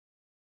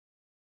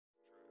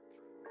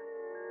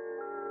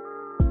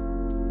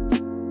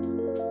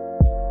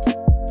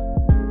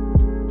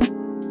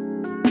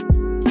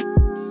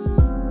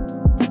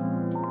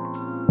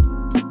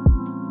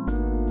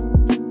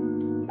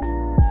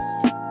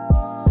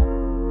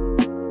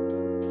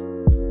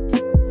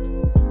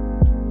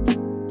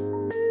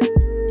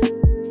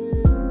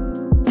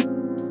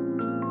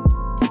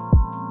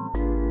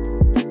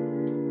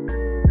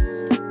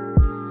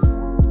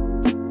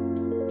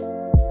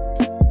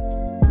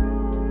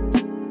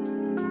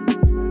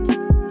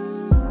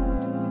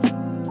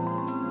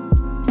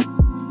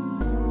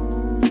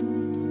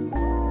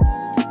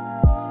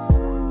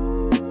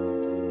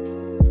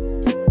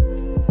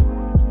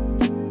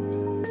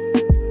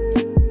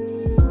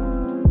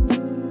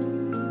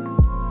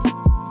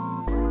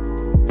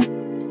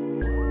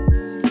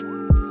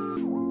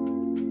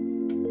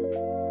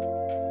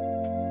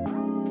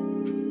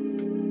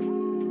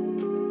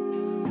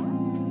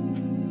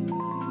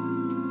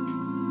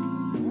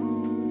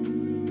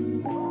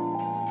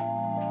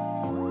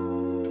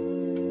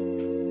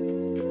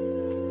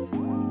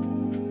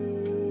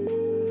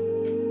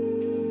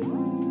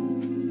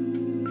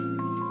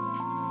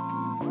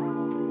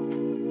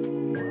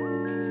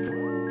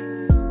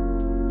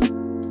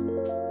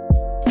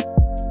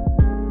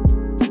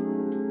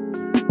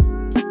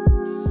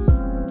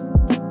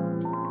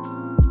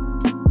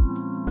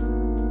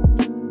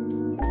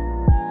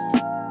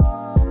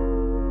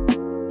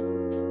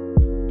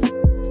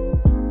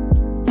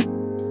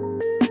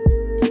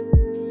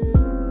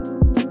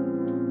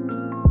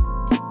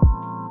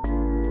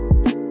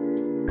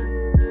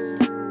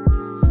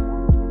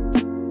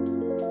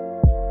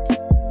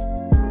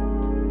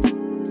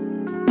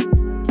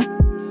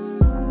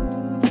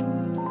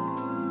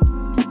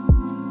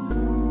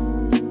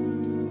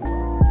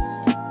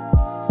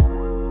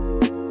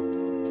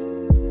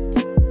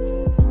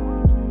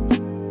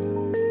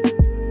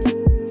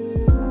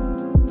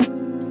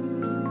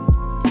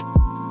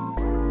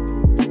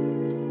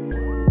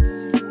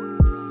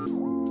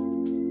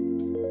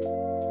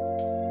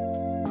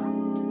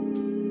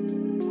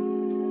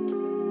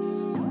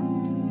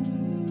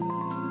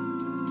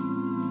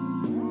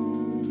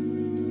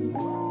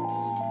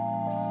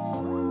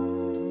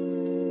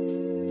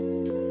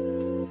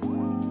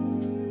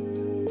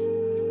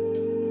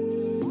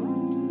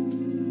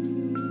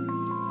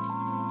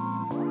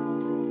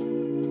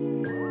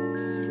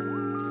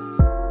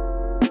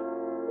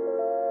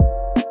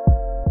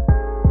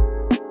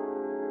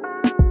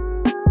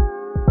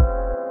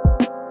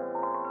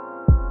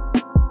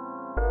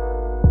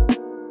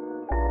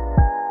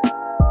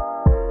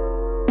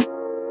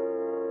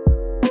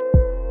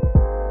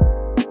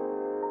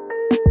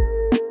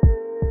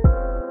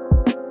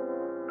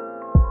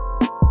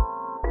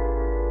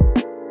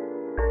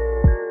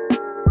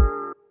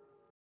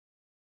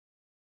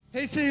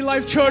Hey City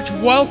Life Church,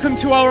 welcome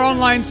to our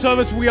online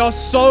service. We are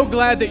so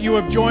glad that you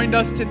have joined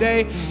us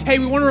today. Hey,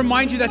 we want to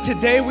remind you that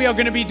today we are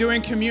going to be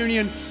doing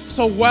communion.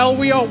 So while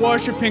we are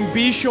worshiping,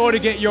 be sure to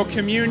get your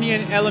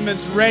communion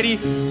elements ready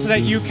so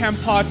that you can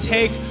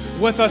partake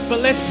with us.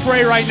 But let's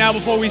pray right now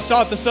before we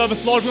start the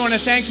service. Lord, we want to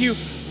thank you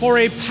for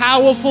a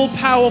powerful,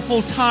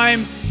 powerful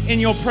time in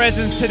your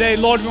presence today.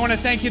 Lord, we want to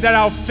thank you that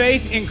our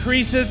faith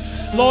increases.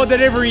 Lord, that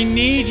every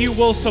need you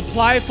will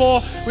supply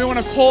for. We want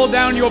to call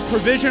down your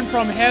provision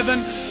from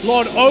heaven.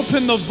 Lord,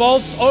 open the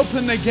vaults,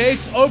 open the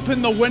gates,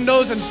 open the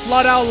windows, and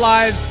flood our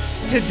lives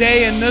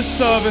today in this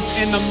service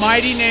in the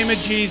mighty name of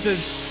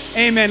Jesus.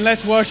 Amen.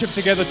 Let's worship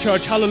together,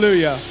 church.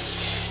 Hallelujah.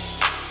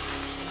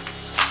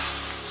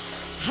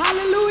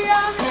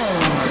 Hallelujah.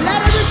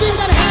 Let everything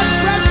that has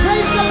breath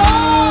praise the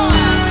Lord.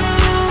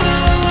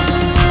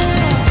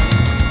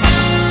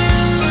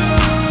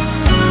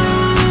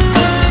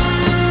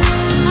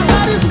 Our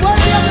God is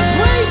worthy of the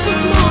praise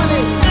this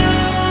morning.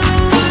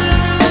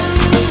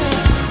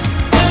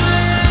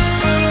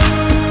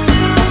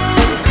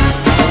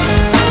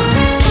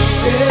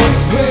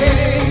 Praise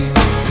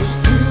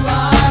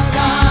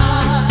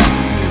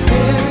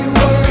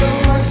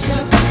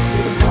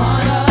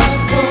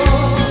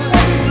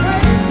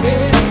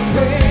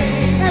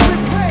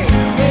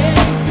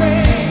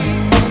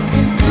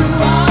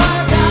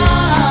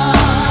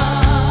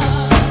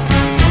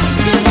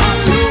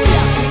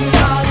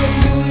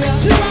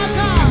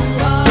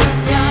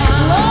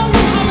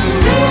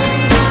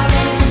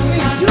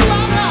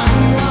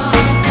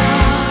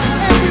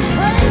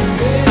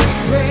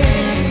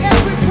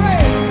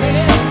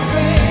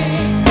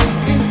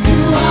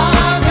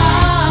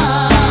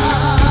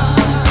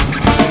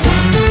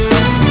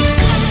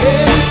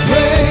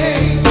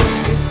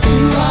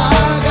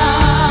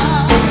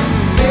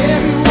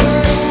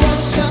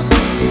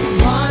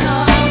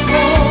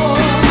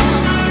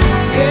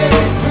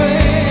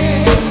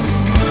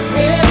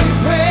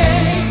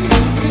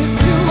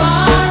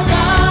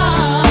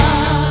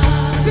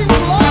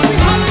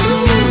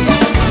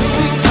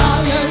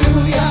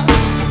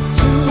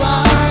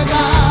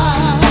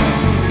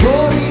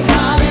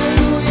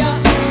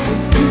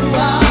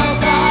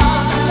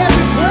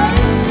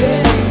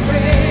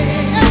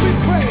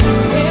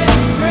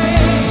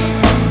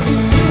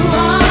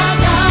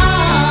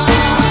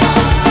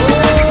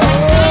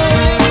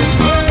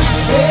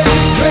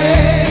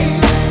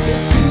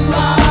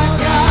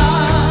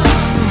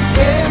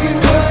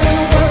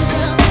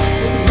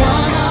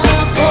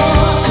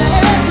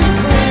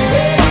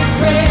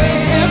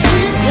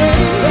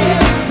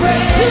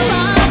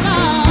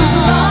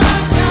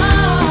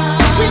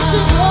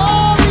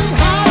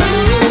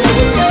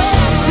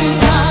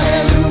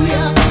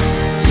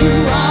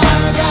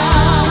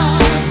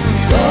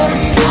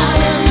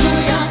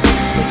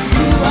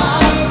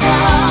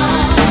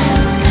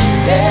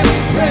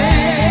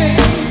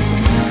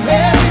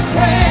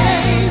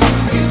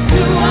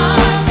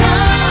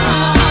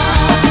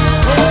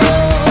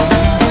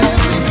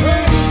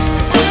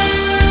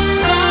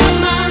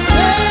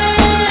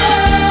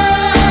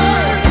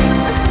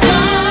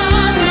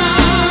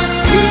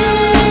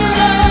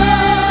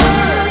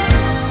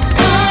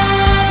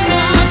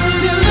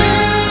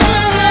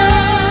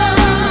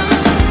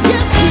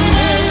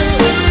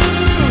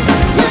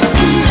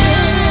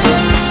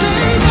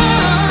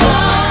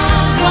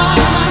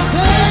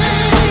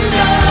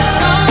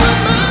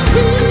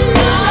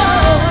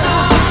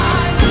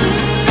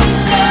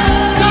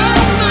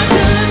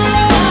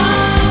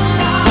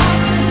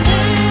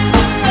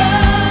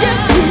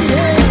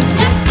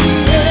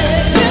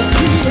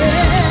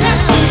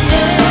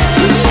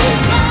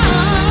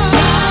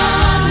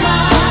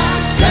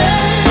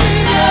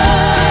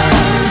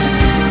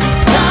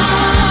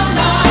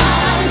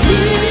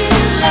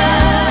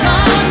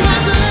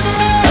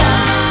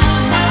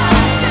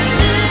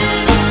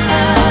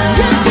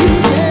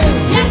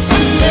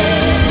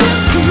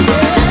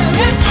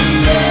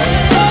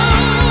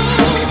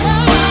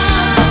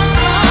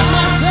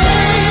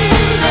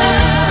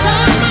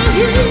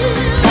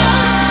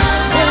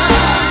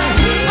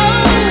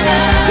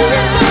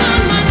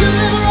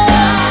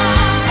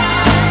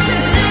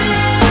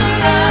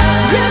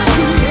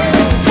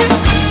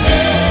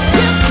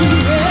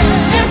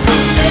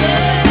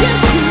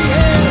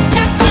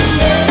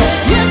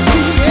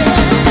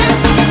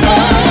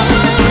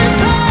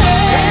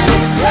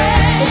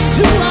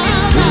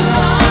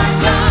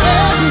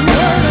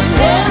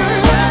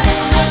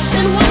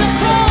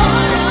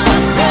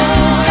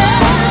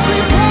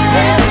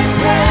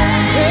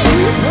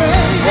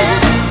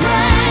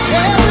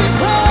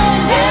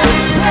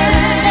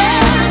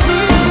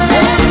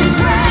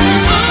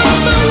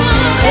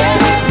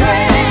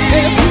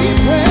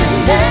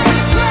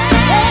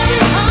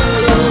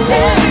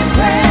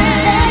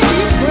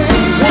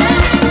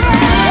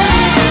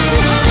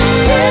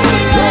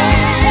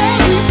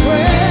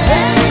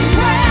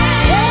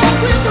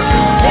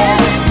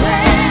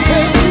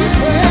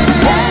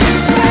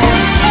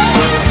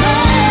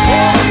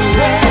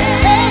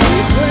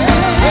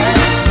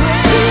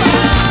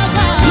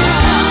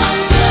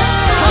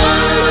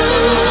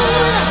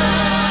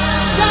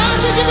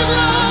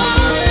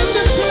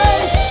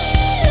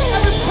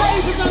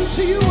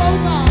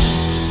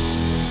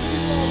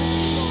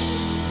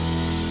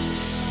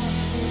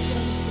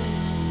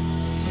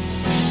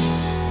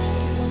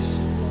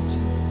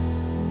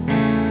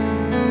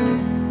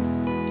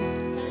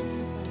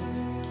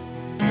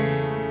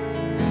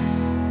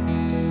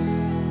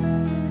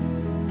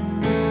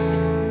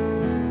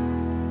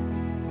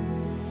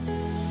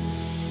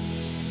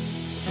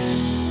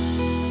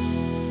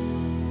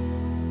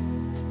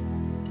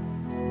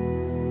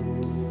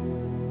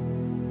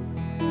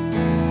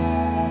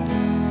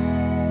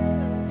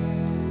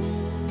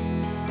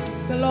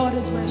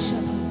is my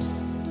shepherd.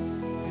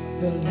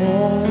 The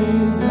Lord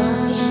is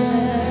my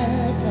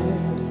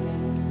shepherd.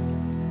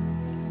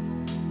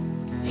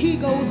 He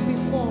goes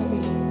before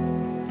me.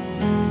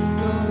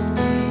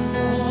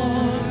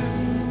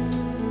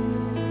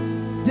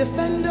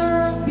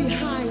 Defender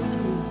behind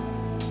me.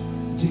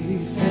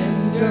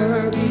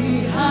 Defender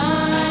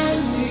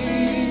behind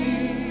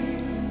me.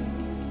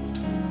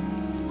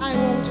 I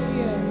won't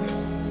fear.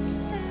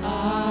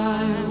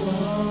 I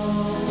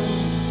won't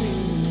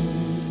fear.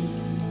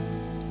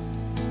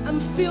 I'm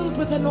filled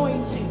with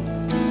anointing.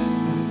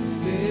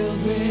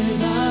 Filled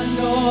with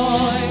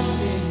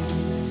anointing.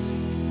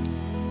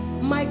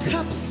 My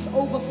cups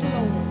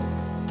overflow.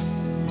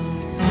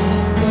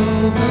 Cups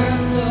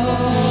overflow.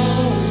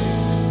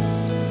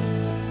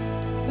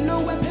 No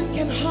weapon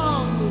can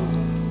harm me.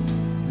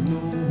 No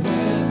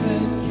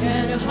weapon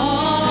can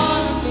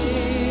harm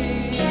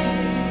me.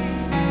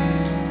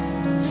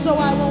 So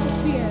I won't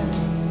fear.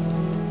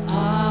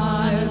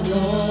 I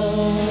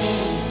won't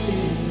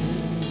fear.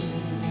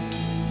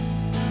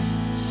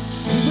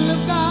 People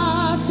of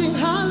God sing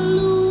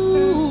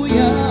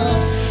hallelujah.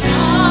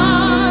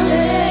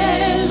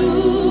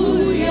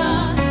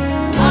 Hallelujah.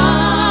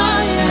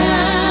 I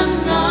am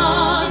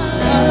not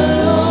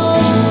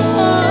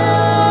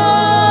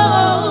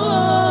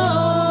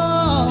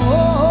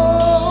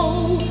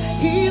alone.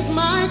 He's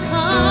my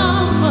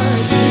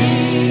comfort.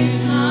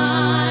 He's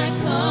my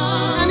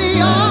comfort. And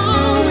he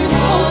always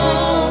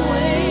holds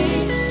me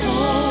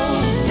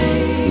close.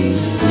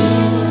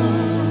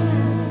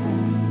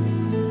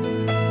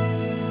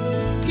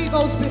 He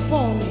goes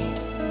before me.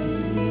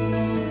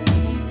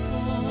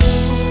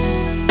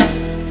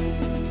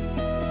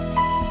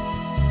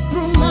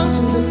 Through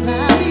mountains and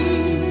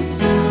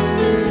valleys.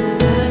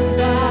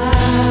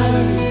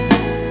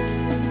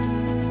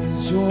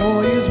 His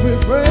joy is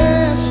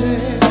refreshing.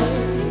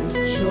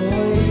 His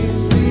joy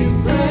is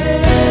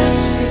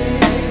refreshing.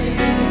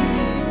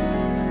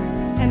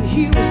 And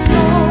he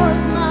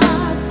restores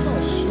my soul.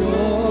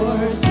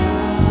 Restores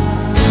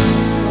my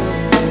soul.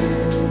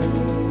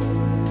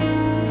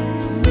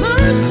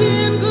 Mercy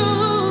and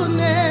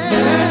goodness.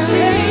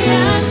 Mercy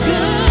and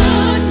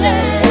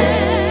goodness.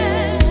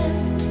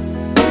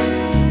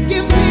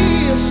 Give me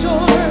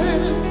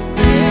assurance.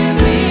 Give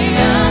me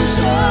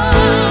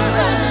assurance.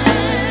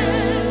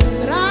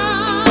 That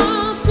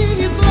I'll see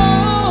his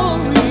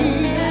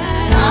glory.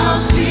 That I'll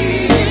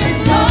see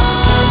his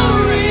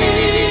glory.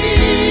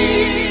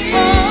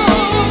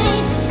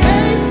 Oh,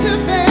 face to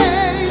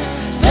face.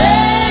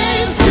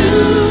 Face to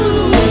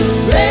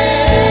face.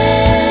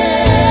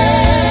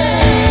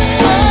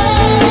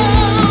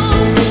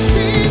 Oh,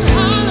 sing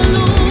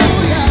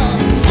hallelujah.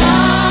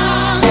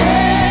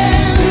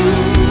 Hallelujah.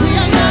 We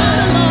are not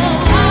alone.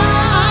 I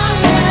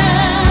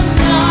am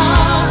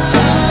not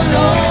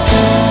alone.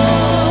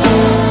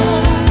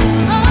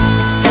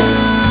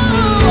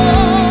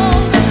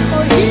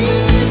 Oh,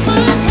 he's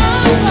my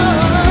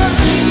comfort.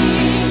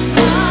 He's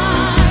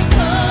my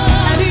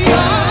comfort. And he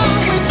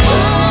always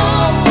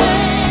holds me.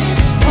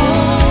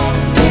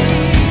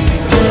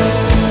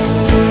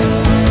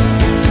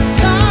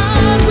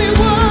 God, we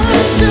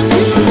worship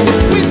you.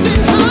 We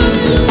sing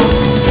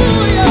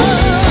hallelujah.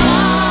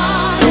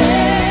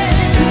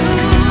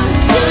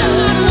 We are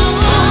not alone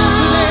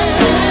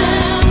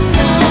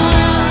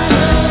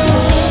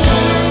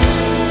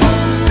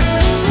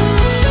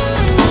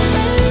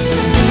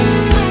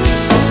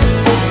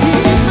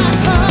He's my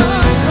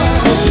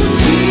comfort.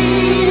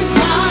 He's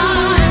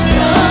my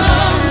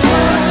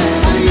comfort.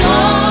 And he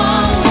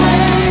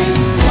always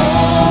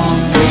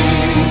holds me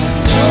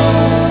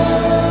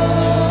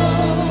close.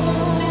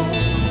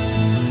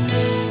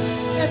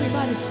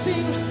 Everybody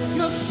sing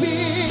your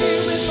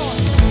spirit,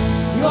 Lord.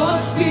 Your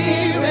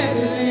spirit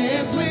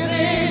lives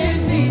within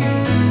me.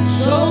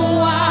 So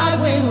I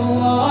will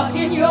walk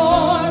in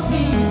your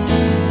peace.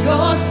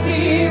 Your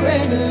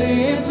spirit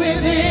lives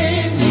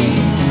within me.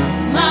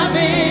 My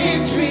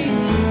victory,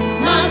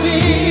 my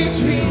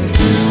victory.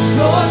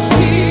 Your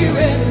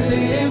spirit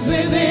lives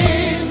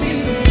within me.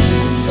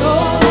 So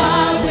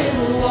I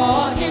will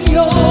walk in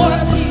your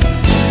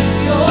peace.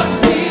 Your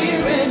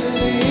spirit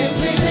lives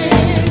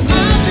within me.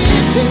 My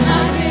victory,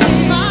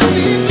 my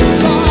victory,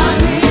 Lord.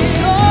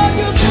 Lord,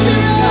 your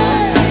spirit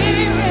lives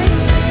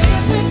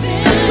within me.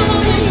 So I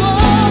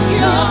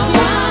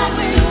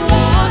will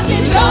walk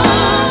in your peace.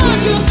 Lord,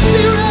 your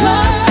spirit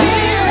lives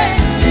within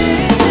me.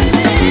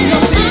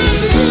 Your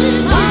victory,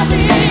 my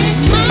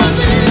victory,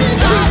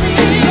 my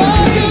victory.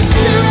 Lord, your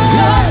spirit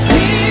lives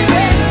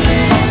within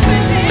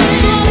me.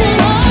 So I will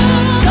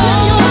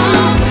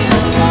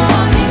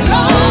walk in your peace.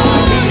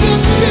 Lord,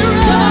 your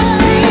spirit lives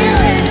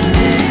within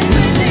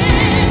me.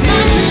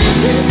 My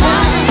victory,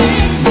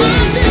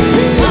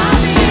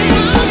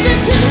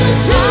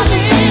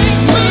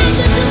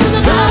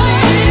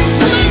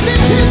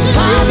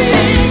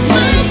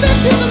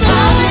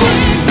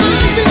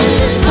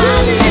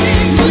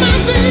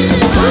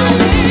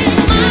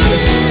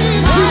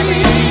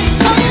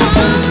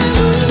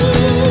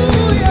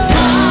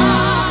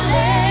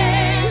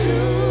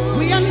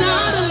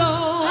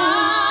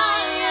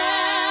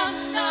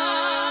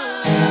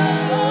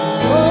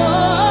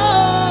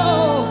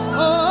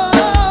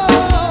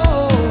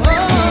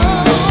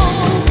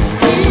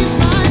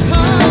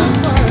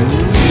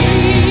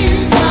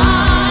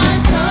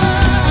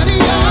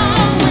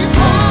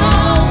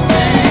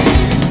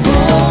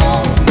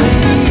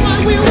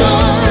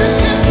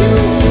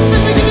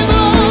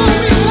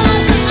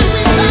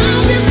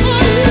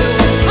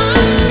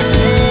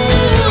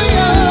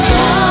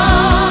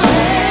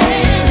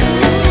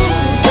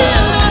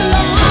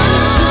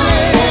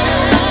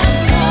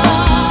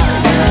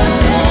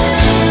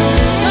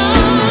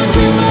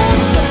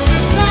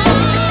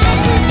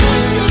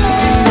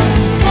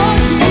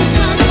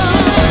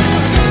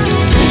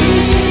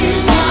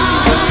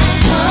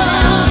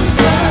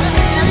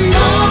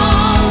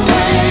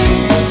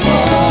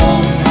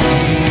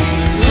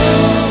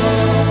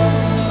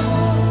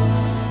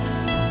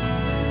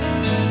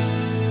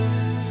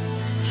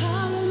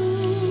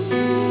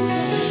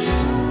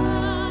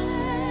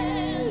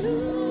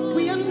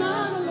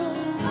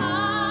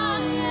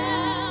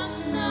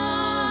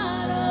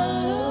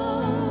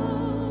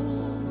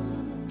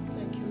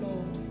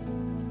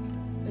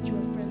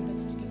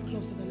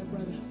 closer than a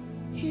brother.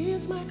 He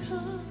is my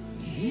comfort.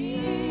 He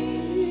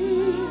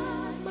is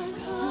my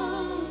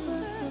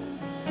comfort.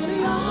 And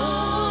he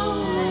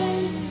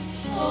always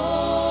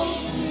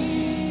holds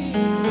me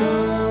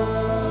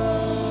close.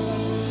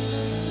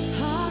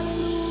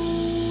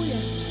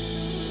 Hallelujah.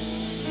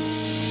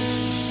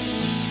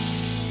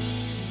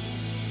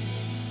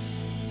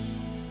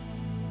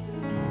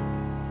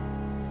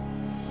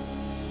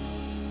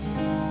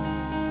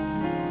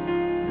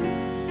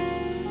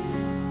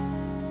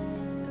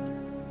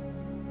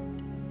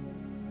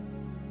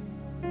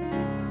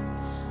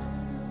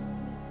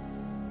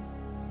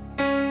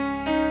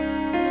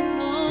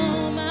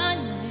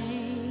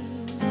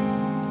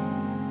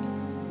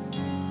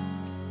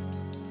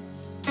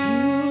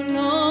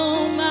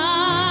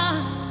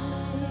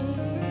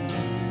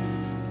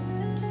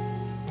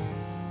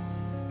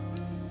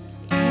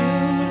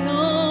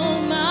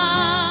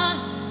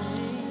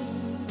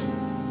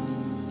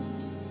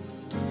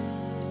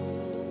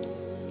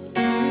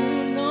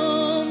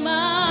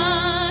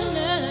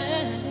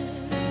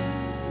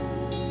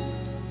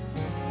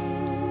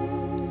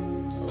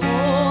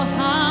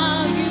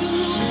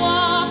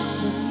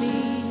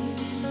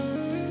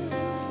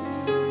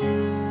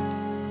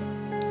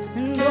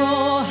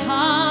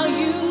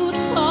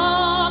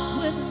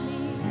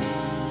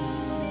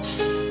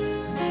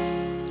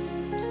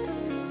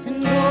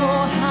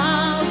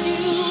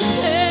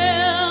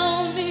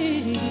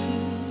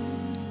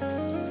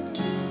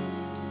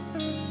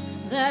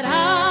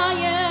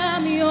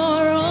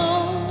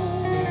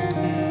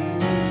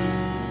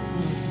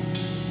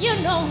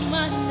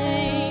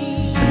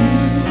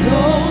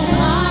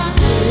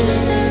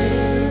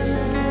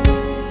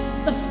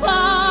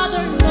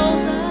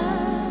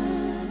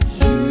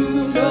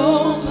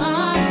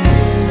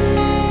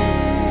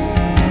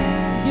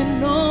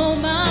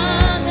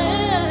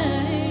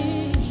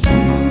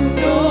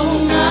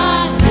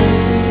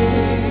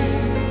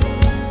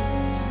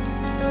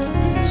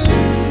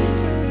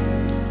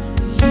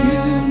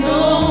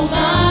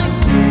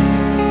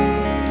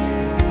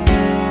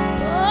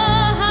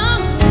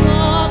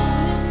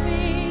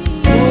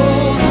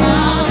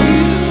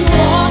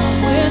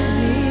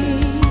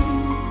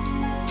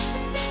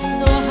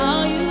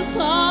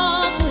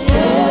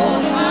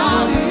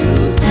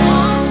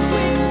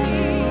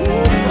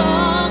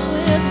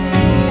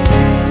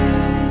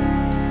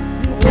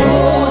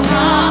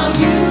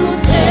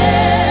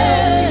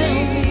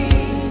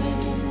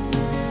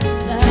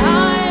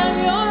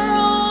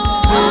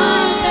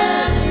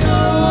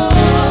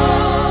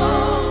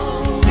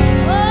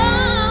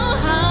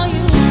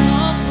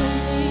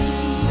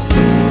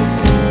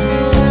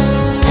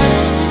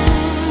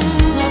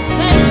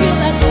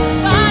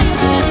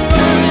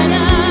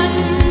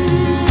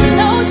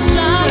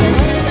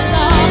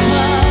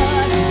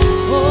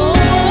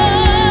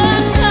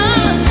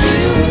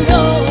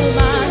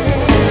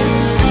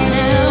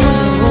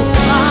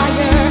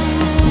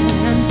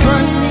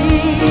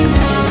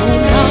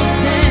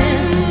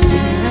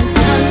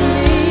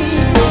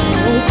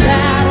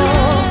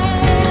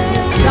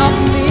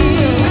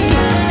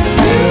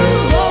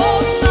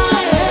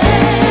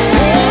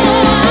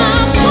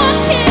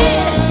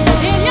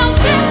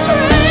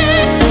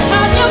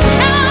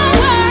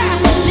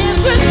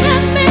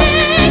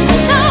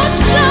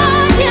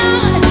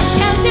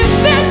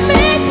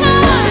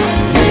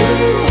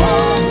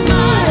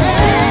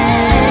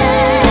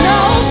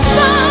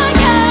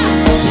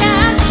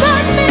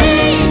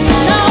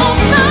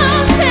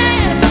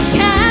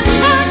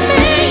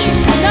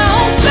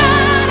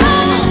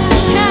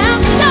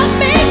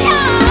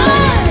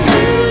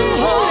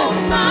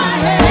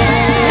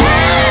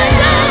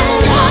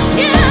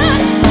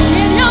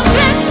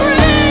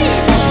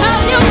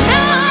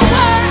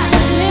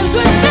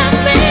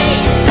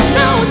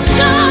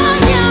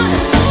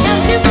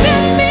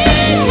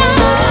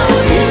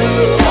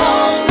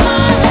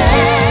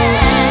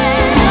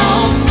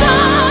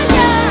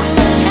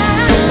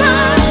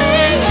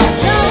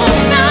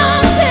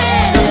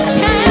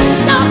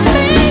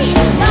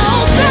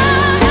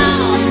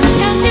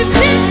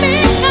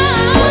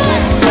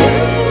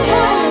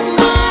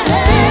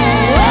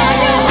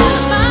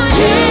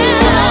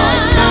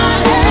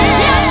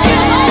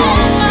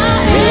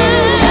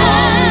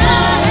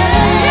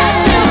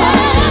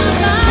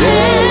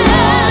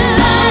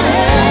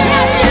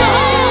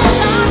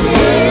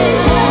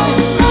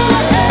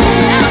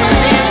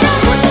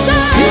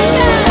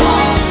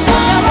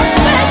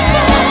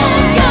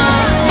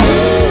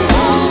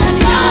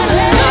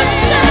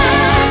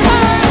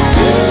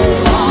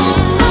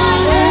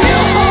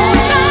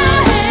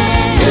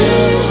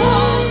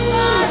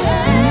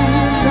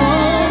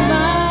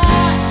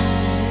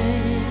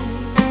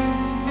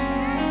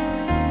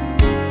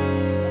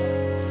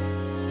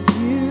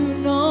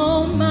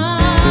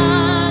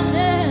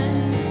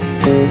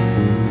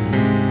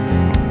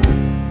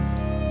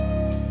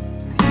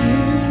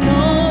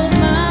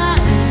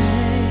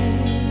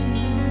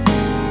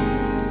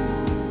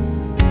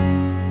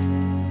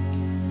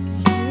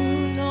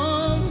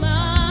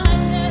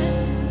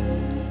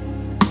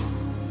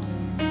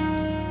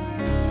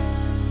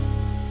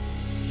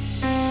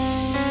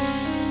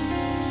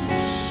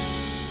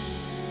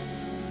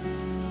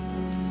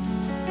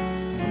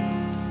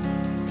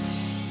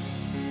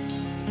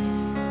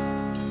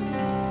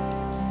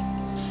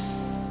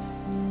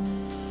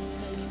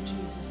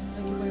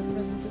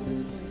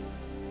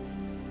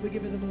 We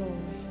give you the glory.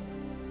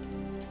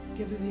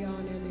 Give you the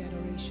honor and the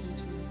adoration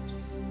tonight.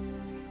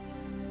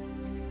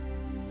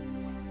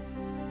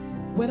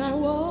 When I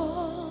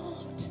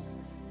walked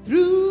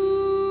through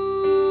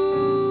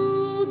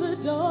the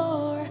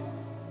door,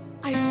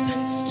 I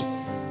sensed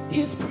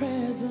his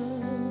presence.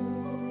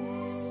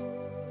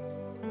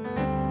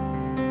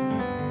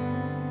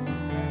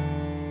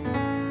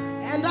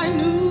 And I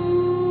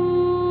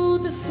knew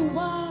this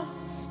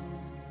was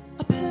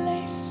a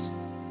place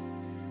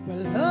where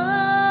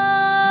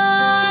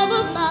love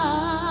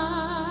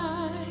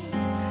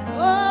abides.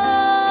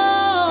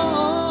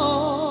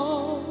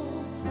 Oh,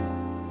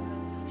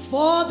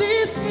 for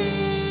this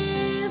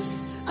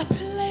is a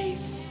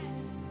place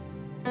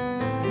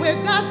where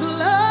God's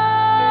love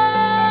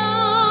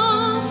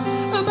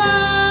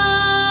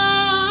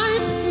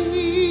abides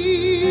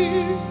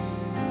here.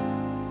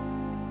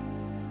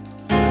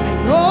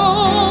 I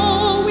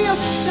know we are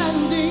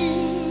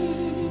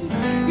standing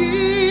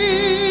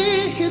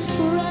in his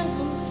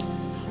presence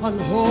on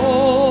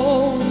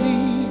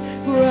holy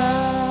ground.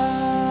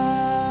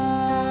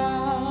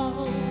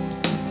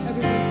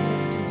 Every voice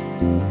lifted.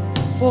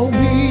 For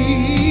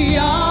we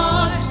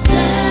are standing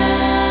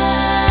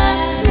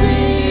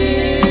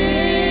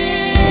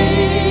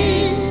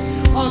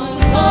on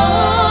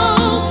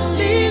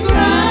holy ground,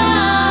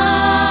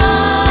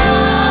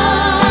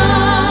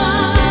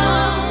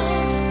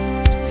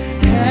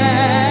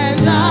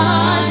 and I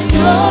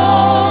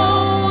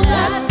know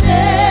that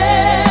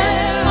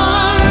there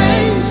are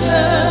angels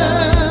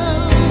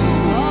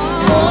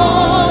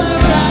all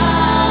around.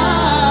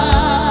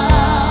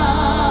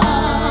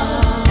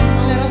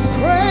 Let us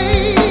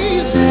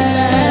praise,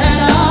 let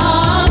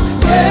us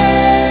praise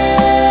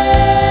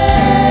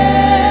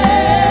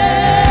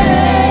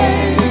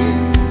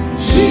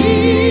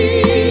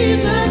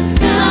Jesus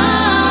now.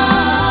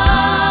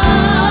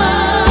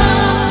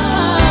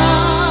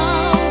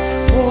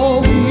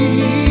 For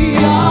we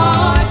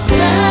are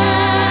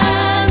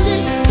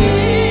standing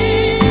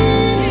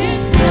in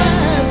his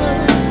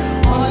presence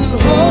on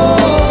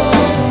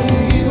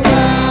holy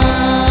ground.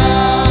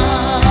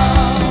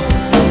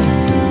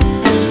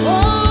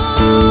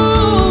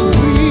 Oh,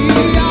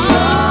 we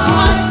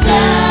are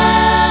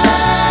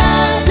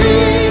standing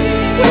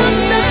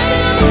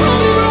on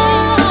holy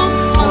ground,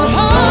 on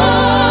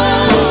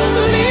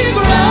holy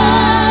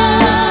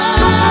ground.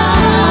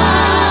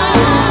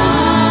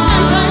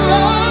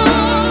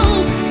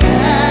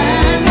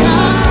 And I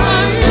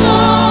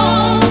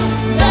know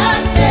that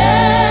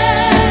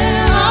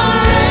there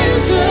are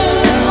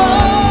angels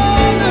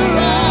all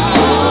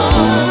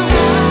around.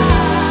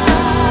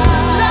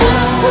 Let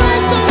us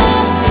praise the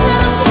Lord.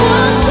 Let us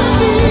worship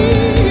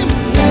him.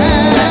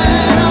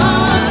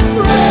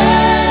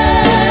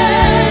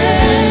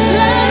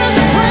 Let us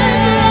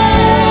praise the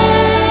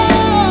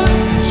Lord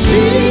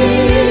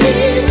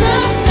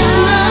Jesus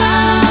now.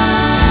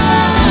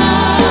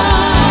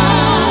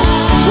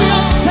 We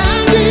are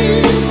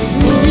standing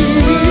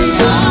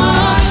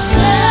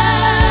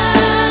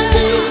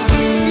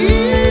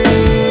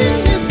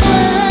in his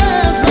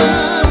presence.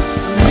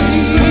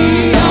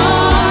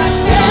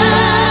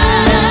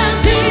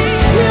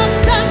 We are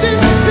standing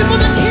before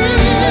the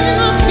King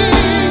of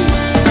Kings.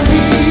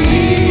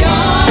 We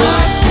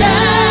are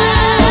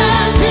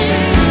standing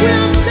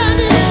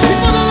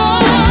before the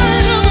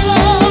Lord of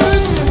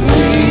Lords.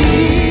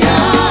 We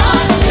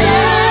are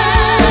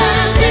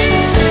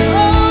standing,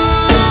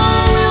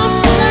 oh, we are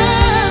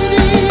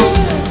standing.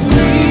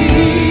 We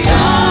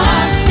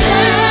are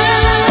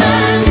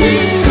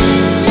standing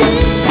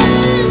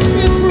in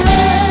his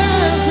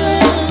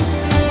presence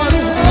on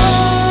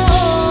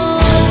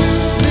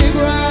holy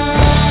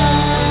ground.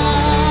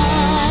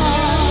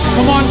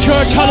 Come on,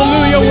 church,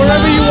 hallelujah.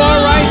 Wherever you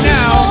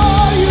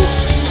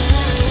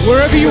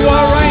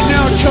are right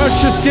now,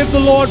 church, just give the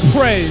Lord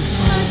praise.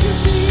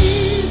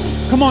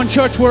 Come on,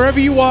 church, wherever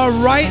you are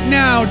right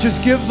now,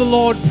 just give the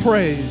Lord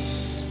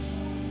praise.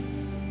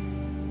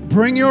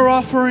 Bring your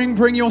offering,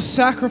 bring your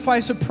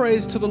sacrifice of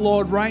praise to the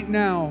Lord right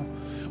now.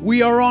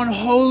 We are on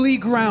holy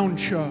ground,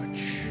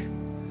 church.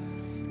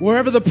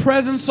 Wherever the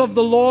presence of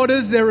the Lord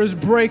is, there is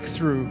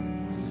breakthrough.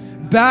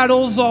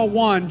 Battles are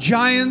won,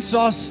 giants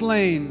are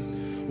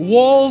slain,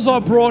 walls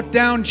are brought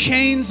down,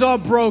 chains are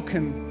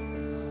broken.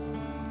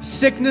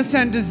 Sickness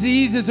and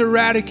disease is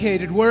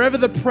eradicated. Wherever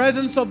the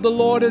presence of the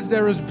Lord is,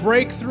 there is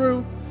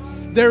breakthrough,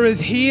 there is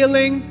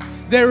healing,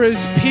 there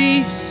is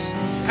peace.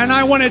 And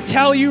I want to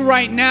tell you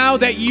right now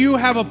that you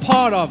have a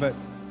part of it.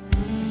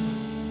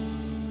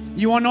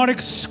 You are not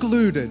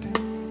excluded.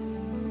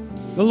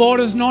 The Lord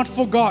is not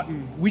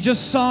forgotten. We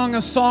just sung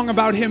a song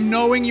about Him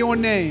knowing your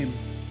name.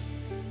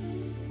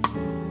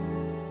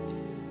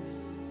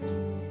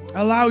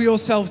 Allow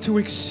yourself to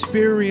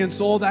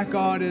experience all that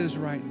God is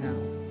right now.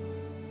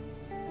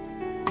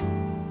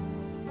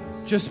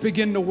 Just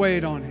begin to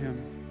wait on Him.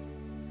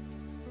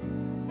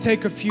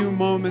 Take a few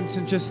moments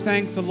and just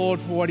thank the Lord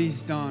for what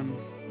He's done.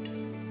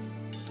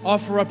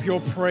 Offer up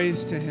your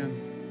praise to Him.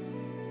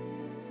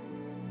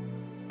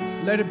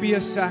 Let it be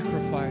a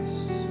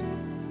sacrifice.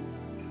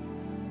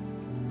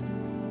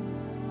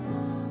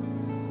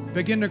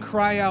 Begin to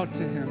cry out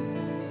to Him.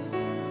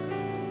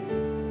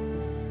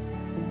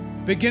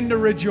 Begin to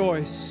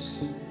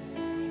rejoice.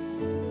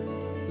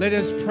 Let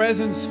His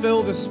presence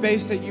fill the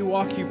space that you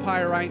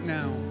occupy right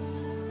now.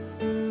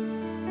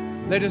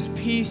 Let His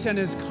peace and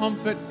His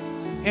comfort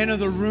enter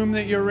the room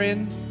that you're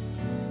in.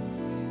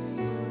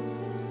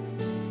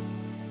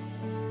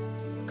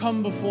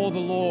 Come before the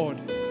Lord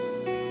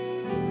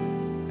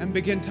and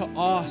begin to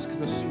ask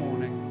this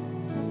morning.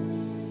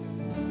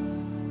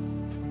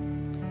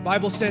 The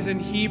Bible says in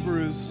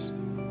Hebrews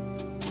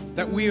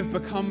that we have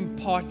become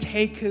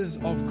partakers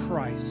of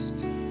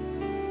Christ.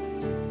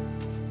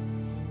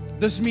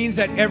 This means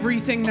that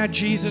everything that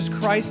Jesus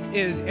Christ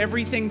is,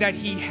 everything that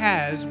He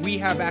has, we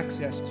have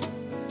access to.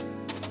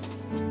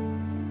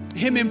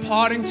 Him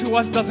imparting to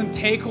us doesn't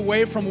take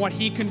away from what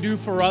He can do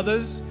for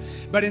others,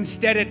 but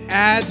instead it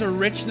adds a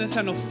richness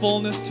and a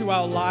fullness to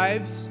our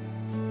lives.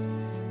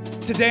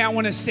 Today I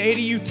want to say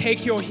to you,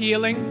 take your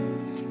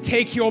healing,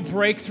 take your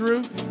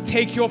breakthrough,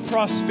 take your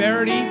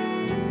prosperity,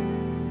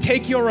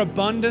 take your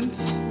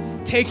abundance,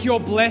 take your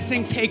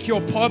blessing, take your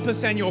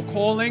purpose and your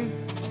calling.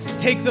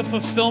 Take the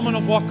fulfillment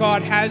of what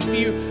God has for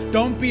you.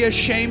 Don't be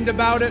ashamed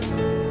about it.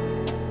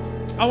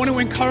 I want to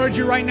encourage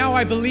you right now.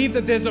 I believe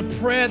that there's a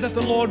prayer that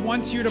the Lord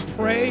wants you to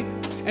pray,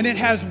 and it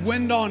has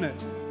wind on it.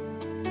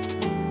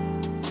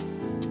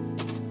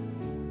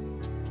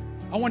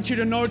 I want you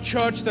to know,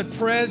 church, that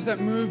prayers that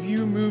move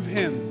you move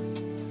Him.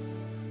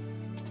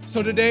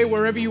 So today,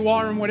 wherever you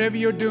are and whatever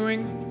you're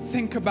doing,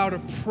 think about a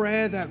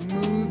prayer that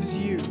moves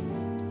you.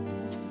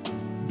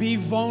 Be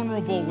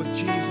vulnerable with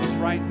Jesus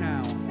right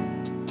now,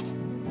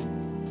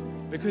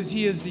 because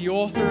He is the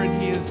author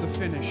and He is the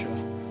finisher,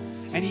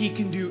 and He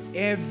can do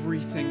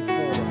everything for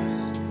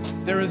us.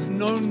 There is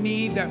no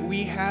need that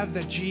we have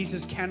that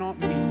Jesus cannot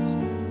meet.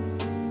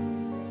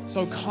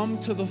 So come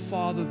to the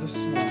Father this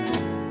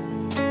morning.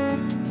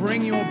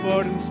 Bring your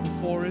burdens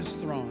before His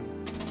throne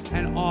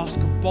and ask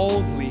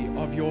boldly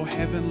of your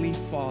Heavenly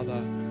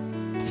Father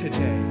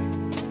today.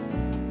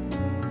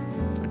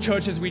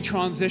 Church, as we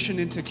transition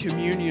into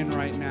communion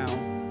right now,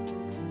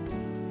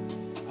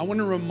 I want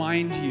to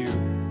remind you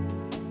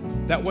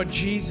that what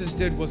Jesus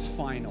did was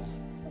final.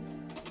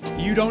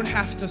 You don't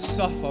have to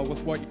suffer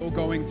with what you're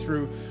going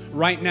through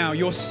right now.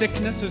 Your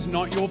sickness is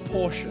not your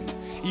portion.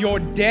 Your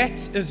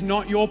debt is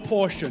not your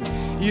portion.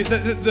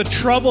 The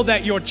trouble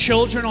that your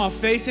children are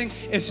facing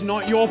is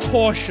not your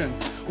portion.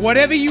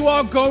 Whatever you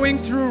are going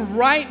through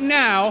right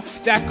now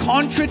that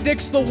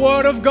contradicts the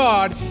Word of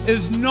God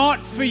is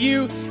not for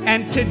you.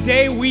 And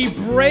today we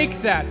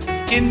break that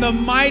in the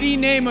mighty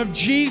name of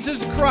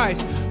Jesus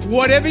Christ.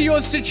 Whatever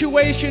your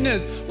situation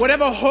is,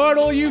 whatever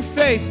hurdle you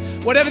face,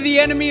 whatever the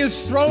enemy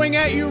is throwing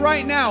at you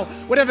right now,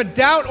 whatever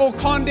doubt or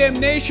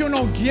condemnation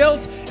or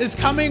guilt is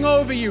coming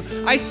over you,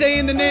 I say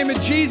in the name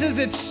of Jesus,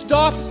 it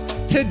stops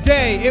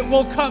today. It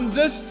will come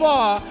this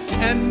far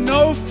and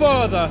no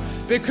further,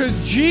 because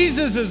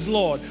Jesus is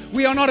Lord.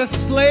 We are not a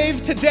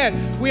slave to debt.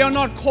 We are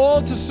not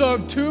called to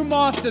serve two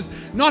masters,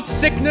 not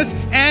sickness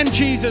and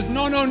Jesus.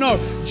 No, no, no.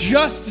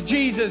 Just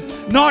Jesus,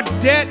 not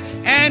debt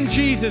and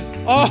Jesus.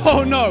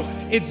 Oh, no.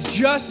 It's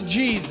just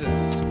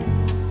Jesus.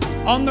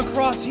 On the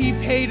cross, He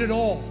paid it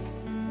all.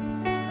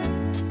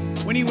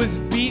 When He was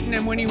beaten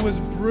and when He was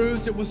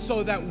bruised, it was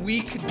so that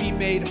we could be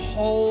made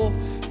whole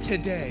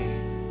today.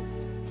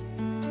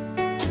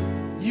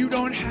 You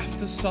don't have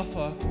to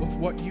suffer with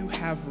what you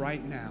have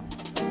right now.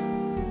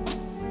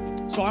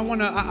 So I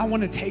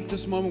want to take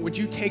this moment. Would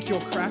you take your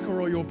cracker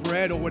or your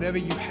bread or whatever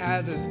you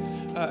have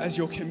as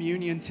your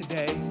communion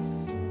today?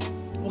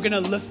 We're going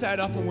to lift that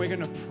up and we're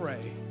going to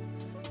pray.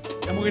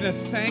 And we're going to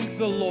thank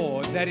the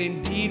Lord that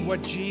indeed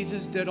what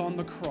Jesus did on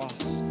the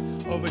cross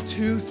over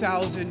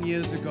 2,000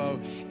 years ago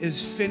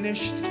is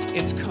finished,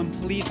 it's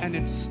complete, and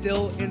it's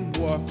still in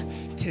work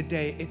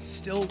today. It's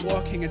still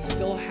working, it's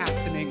still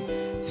happening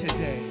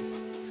today.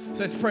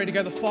 So let's pray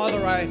together.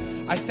 Father, I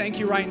thank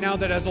you right now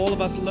that as all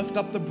of us lift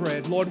up the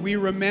bread, Lord, we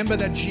remember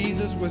that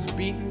Jesus was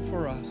beaten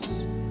for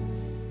us.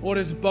 Lord,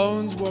 His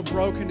bones were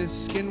broken, His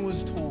skin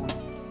was torn.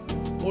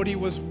 Lord, He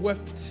was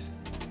whipped.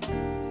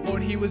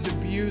 Lord, He was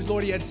abused.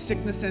 Lord, He had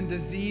sickness and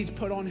disease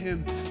put on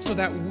Him so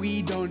that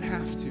we don't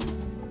have to.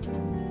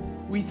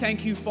 We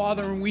thank you,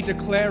 Father, and we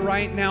declare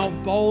right now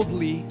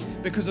boldly,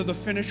 because of the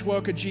finished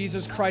work of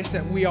Jesus Christ,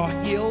 that we are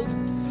healed,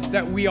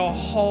 that we are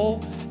whole,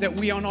 that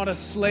we are not a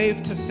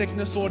slave to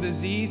sickness or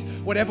disease.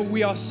 Whatever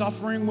we are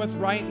suffering with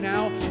right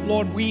now,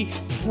 Lord, we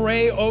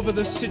pray over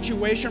the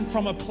situation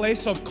from a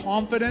place of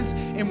confidence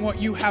in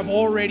what you have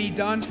already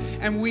done.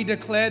 And we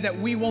declare that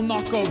we will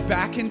not go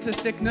back into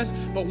sickness,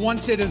 but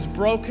once it is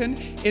broken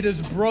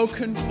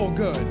for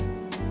good.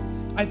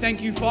 I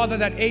thank you, Father,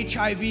 that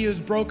HIV is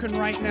broken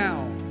right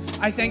now.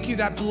 I thank you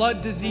that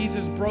blood disease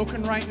is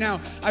broken right now.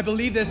 I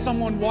believe there's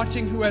someone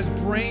watching who has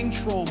brain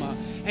trauma,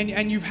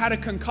 and you've had a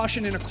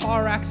concussion in a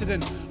car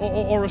accident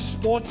or a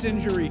sports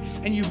injury,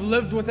 and you've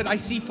lived with it. I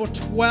see for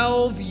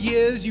 12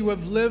 years you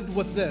have lived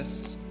with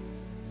this.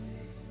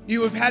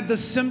 You have had the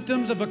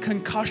symptoms of a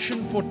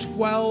concussion for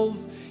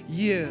 12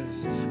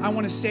 years. I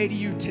want to say to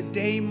you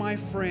today, my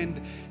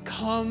friend,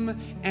 come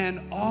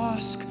and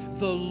ask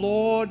the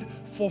Lord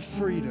for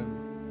freedom.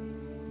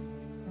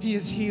 He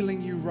is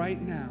healing you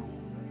right now.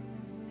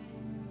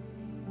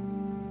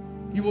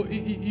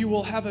 You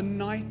will have a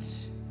night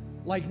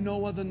like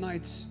no other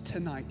nights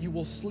tonight. You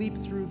will sleep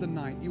through the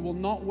night. You will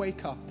not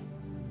wake up.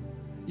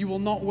 You will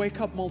not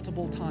wake up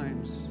multiple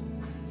times.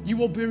 You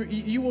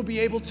will be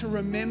able to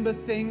remember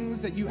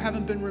things that you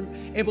haven't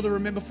been able to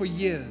remember for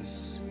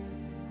years.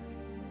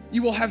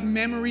 You will have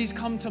memories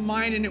come to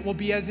mind, and it will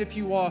be as if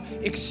you are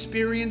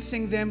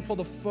experiencing them for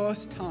the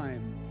first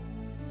time.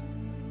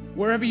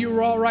 Wherever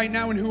you are right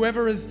now, and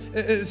whoever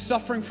is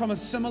suffering from a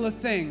similar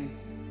thing,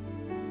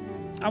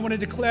 I want to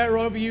declare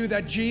over you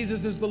that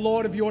Jesus is the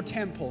Lord of your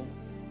temple.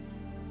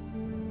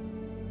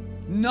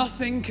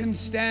 Nothing can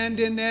stand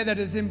in there that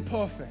is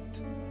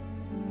imperfect.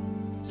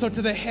 So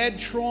to the head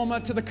trauma,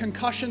 to the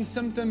concussion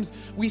symptoms,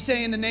 we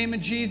say in the name of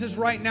Jesus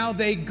right now,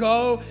 they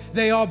go,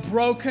 they are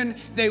broken,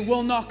 they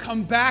will not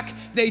come back,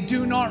 they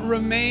do not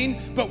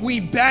remain, but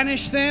we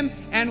banish them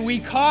and we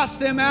cast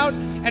them out,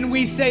 and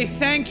we say,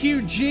 thank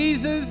you,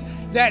 Jesus,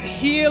 that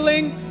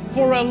healing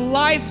for a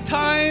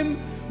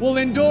lifetime will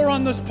endure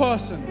on this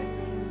person.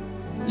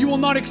 You will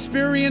not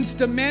experience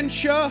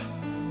dementia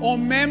or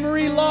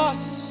memory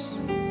loss,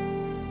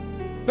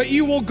 but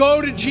you will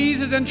go to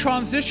Jesus and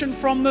transition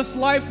from this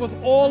life with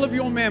all of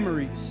your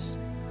memories.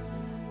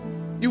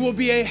 You will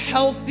be a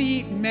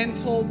healthy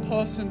mental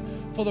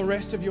person for the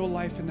rest of your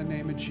life in the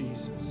name of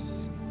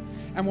Jesus.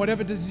 And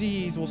whatever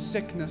disease or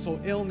sickness or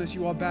illness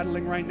you are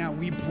battling right now,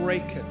 we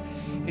break it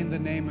in the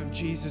name of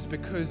Jesus,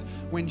 because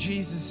when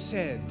Jesus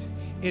said,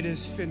 "It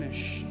is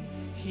finished,"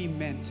 He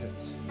meant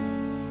it.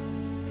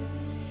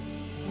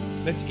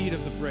 Let's eat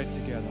of the bread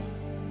together.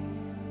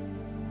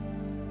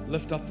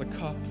 Lift up the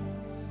cup,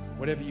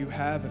 whatever you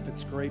have, if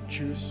it's grape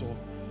juice or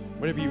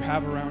whatever you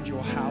have around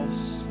your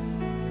house.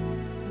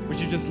 Would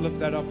you just lift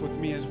that up with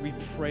me as we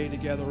pray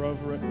together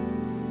over it?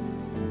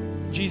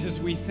 Jesus,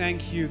 we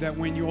thank you that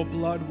when your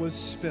blood was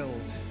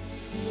spilled,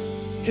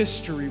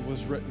 history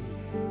was written.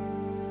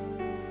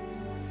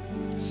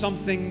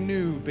 Something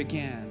new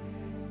began.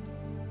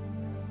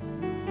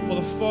 For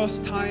the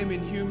first time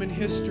in human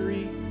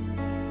history,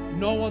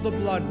 no other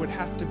blood would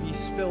have to be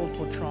spilled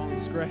for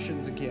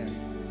transgressions again.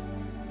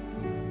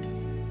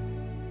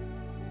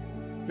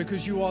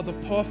 Because you are the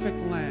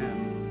perfect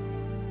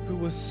Lamb who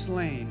was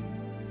slain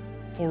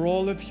for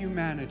all of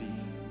humanity.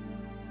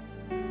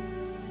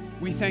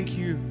 We thank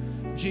you,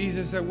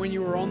 Jesus, that when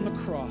you were on the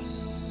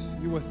cross,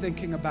 you were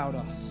thinking about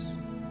us.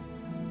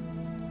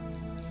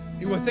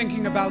 You were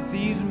thinking about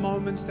these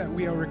moments that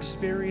we are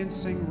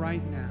experiencing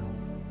right now.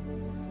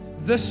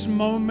 This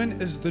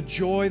moment is the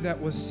joy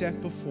that was set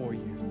before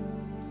you.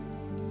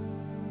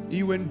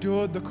 You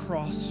endured the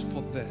cross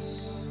for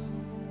this.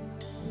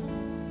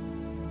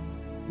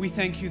 We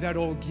thank you that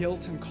all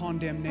guilt and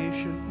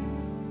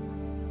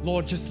condemnation,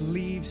 Lord, just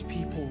leaves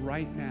people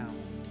right now.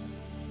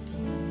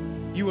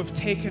 You have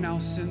taken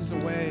our sins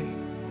away.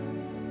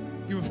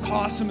 You have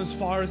cast them as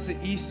far as the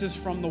east is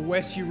from the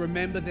west. You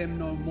remember them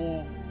no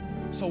more.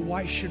 So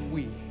why should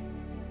we?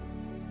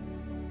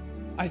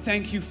 I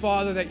thank you,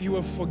 Father, that you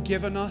have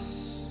forgiven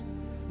us,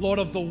 Lord,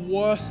 of the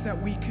worst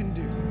that we can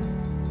do.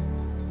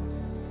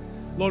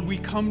 Lord, we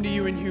come to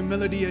you in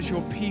humility as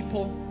your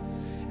people,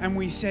 and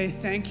we say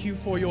thank you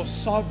for your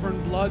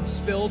sovereign blood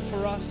spilled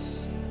for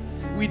us.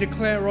 We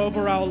declare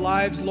over our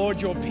lives,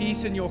 Lord, your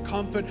peace and your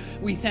comfort.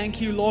 We thank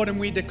you, Lord, and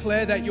we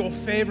declare that your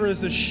favor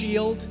is a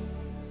shield.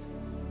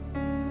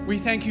 We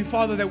thank you,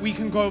 Father, that we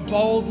can go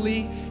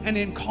boldly and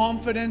in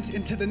confidence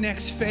into the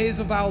next phase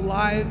of our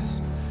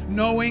lives,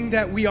 knowing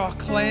that we are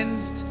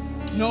cleansed,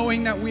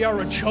 knowing that we are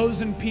a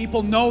chosen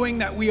people, knowing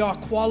that we are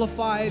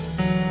qualified,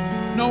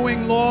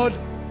 knowing, Lord,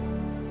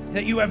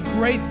 that you have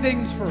great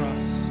things for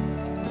us.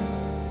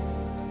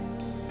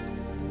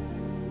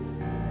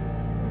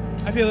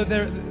 I feel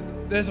that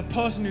there's a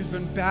person who's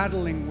been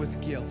battling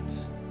with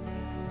guilt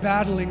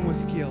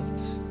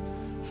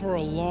for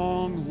a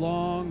long,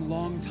 long,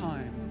 long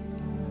time.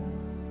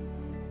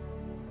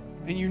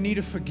 And you need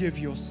to forgive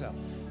yourself.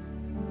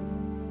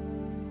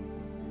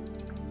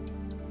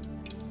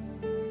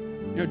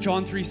 You know,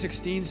 John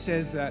 3:16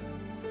 says that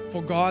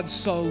for God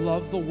so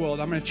loved the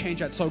world. I'm going to change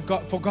that.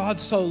 For God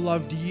so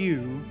loved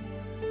you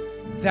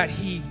that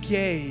He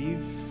gave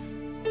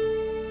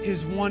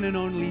His one and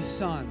only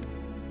Son,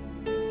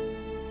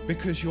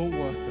 because you're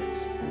worth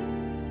it.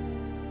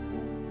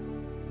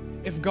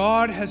 If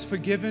God has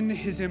forgiven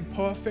His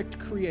imperfect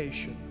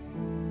creation,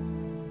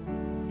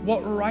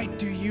 what right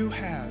do you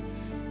have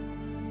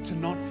to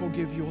not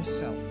forgive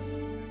yourself?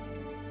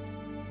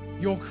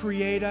 Your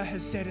Creator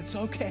has said it's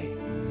okay.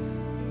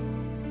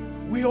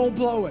 We all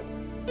blow it.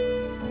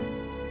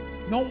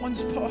 No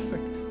one's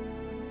perfect.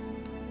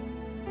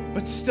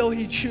 But still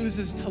He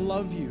chooses to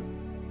love you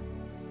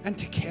and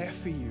to care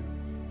for you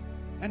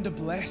and to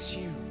bless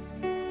you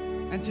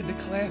and to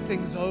declare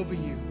things over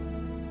you.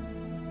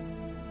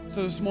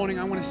 So this morning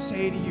I want to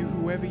say to you,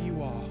 whoever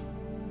you are,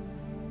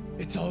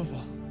 it's over.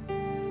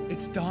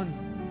 It's done.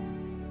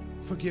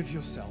 Forgive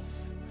yourself,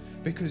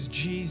 because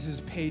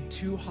Jesus paid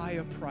too high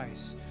a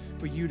price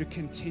for you to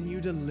continue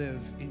to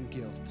live in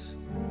guilt.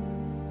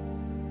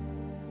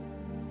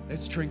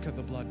 Let's drink of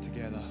the blood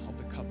together, of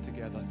the cup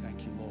together.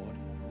 Thank you, Lord.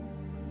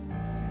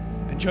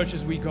 And church,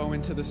 as we go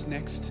into this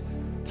next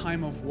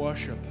time of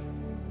worship,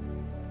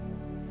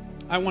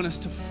 I want us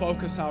to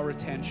focus our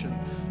attention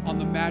on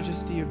the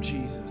majesty of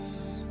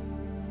Jesus,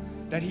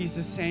 that He's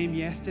the same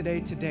yesterday,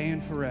 today,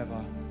 and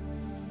forever.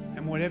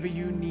 And whatever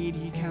you need,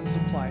 He can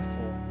supply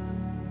for.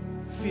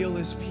 Feel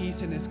His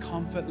peace and His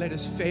comfort. Let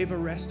His favor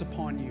rest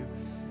upon you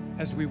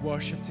as we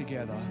worship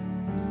together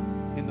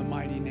in the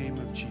mighty name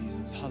of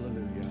Jesus.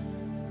 Hallelujah.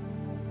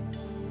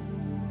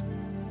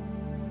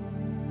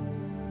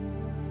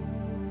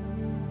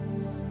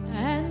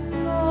 And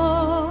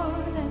more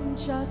than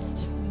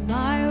just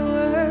my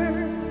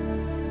words,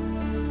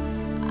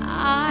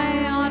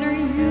 I honor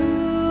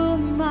you.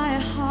 My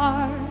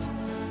heart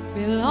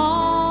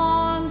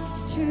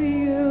belongs to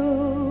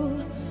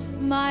you,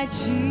 my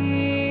Jesus.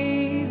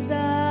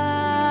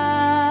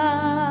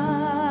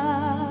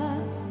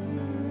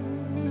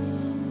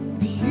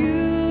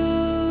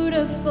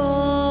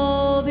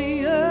 Beautiful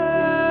the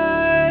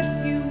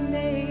earth you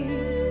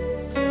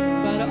made,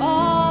 but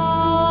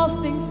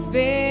all things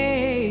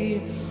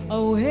fade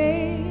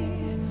away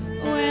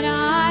when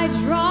I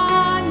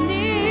draw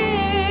near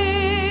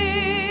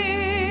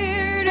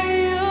to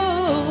you,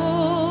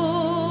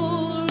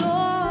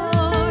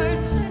 Lord.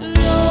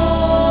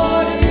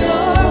 Lord,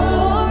 your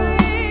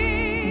glory,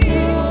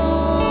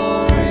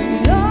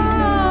 Lord,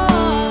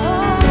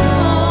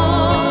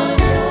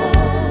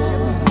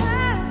 your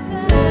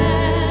presence,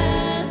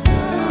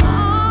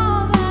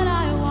 all that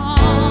I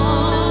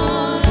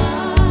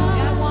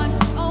want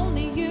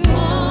only you.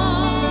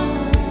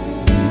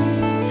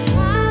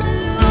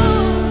 Hallelujah.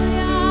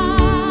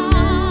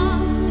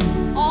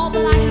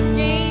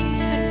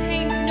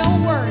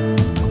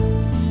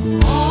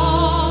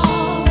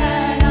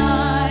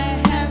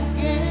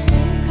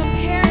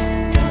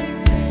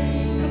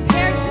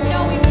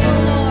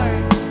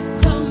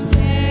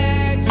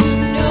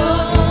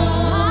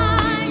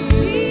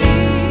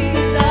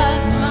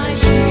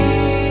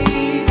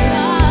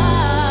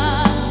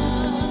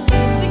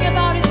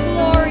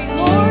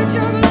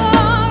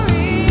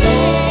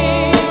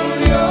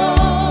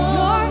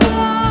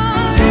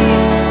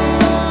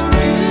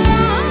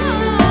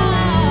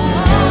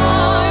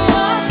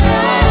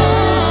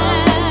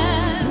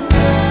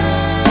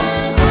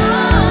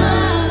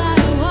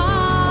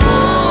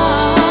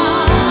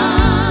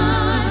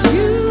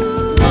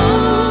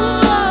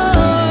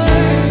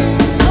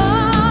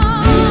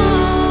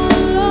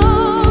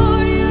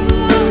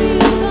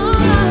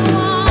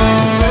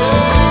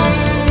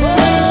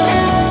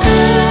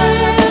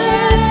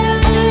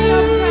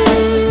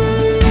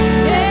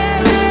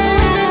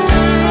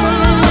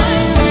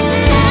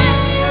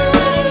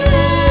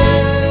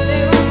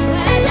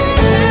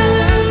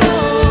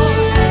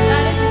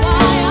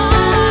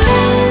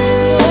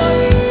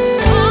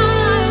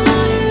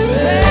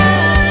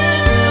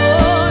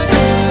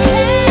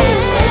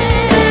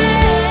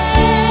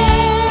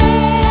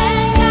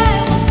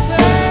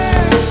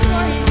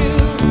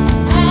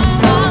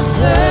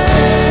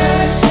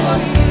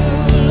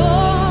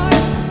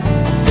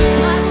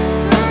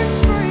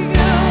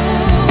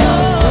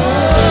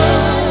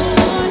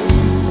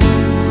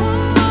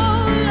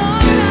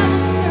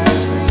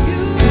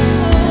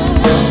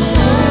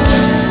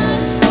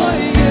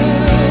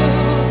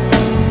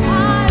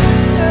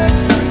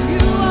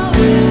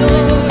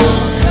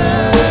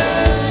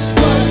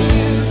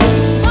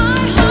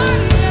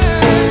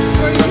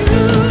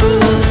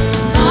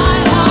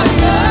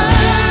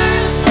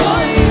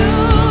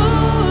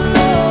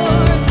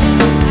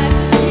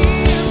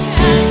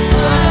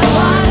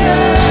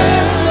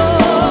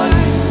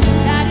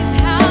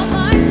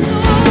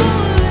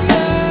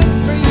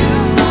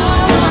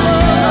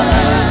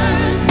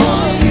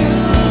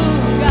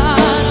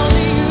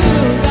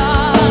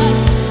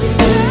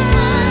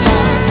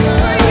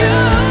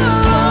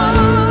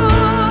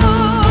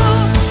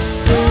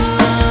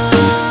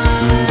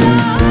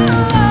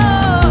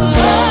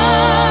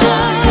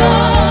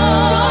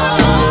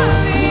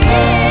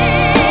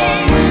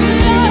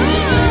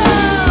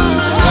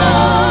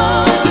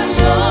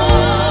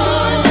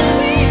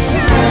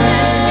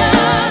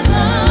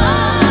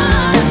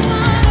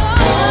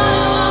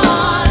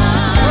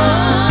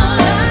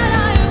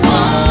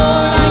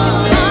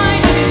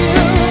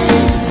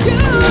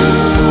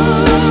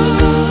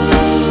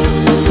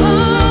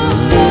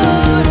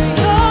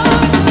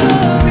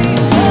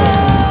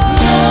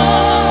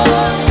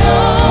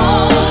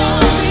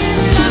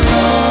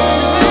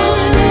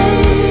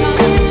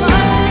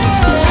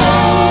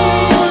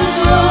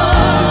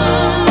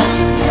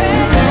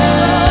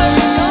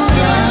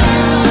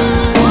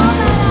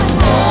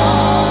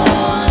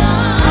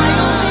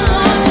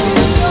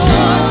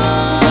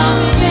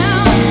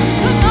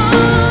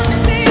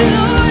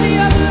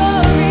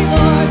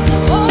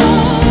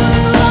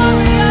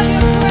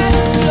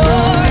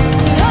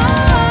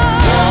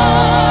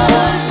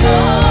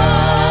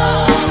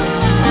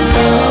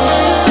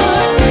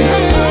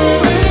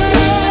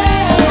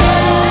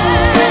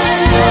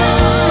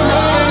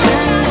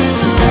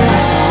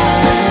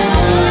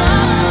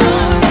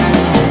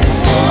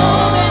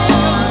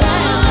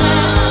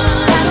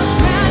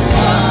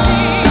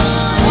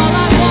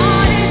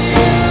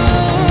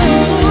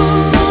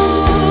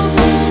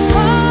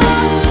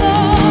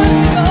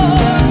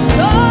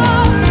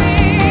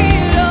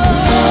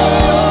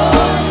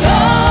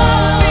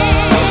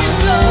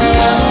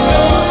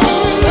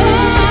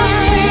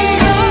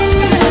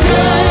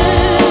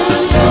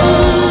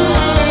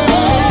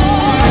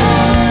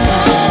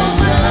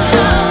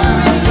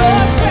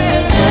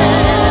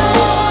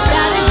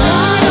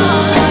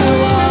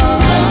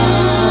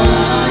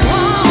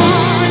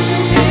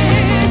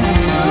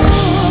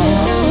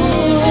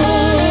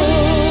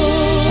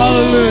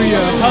 Hallelujah.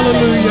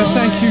 Hallelujah.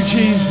 Thank you,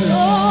 Jesus.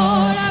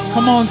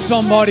 Come on,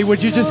 somebody.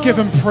 Would you just give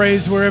him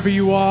praise wherever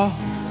you are?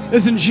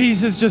 Isn't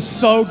Jesus just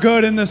so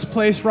good in this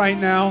place right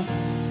now?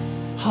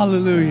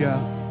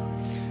 Hallelujah.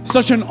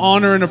 Such an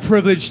honor and a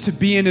privilege to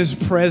be in his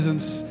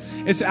presence.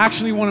 It's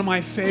actually one of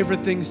my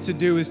favorite things to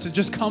do, is to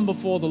just come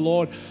before the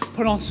Lord,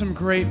 put on some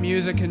great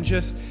music and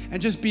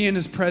just be in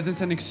his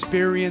presence and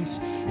experience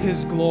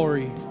his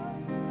glory.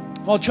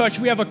 Well, church,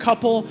 we have a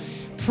couple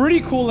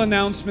pretty cool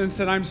announcements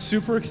that I'm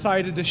super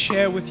excited to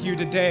share with you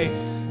today.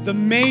 The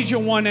major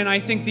one, and I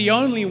think the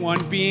only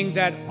one, being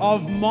that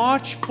of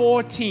March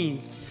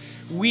 14th,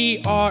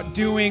 we are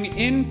doing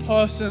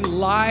in-person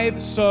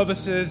live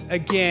services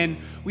again.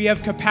 We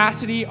have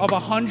capacity of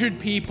 100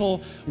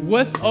 people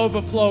with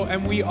overflow,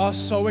 and we are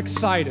so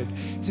excited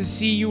to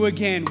see you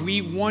again.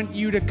 We want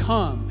you to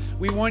come.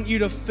 We want you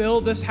to fill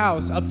this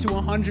house up to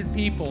 100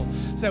 people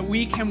so that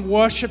we can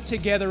worship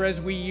together as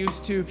we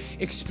used to,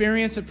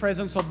 experience the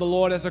presence of the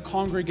Lord as a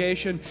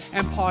congregation,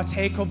 and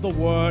partake of the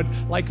word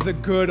like the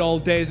good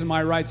old days. Am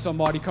I right,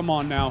 somebody? Come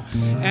on now.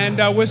 And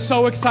we're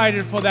so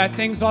excited for that.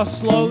 Things are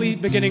slowly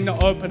beginning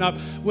to open up.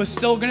 We're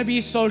still going to be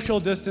social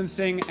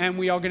distancing, and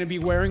we are going to be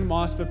wearing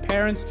masks. But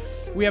parents,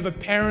 we have a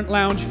parent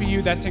lounge for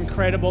you that's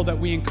incredible that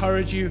we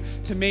encourage you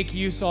to make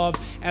use of,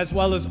 as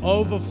well as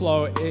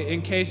overflow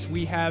in case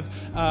we have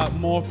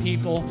more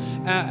people.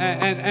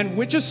 And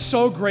we're just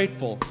so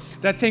grateful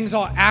that things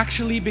are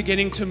actually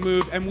beginning to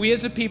move, and we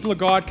as a people of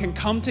God can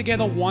come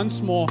together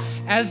once more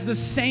as the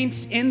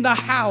saints in the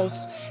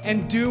house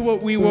and do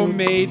what we were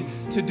made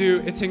to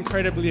do. It's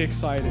incredibly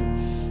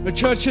exciting. But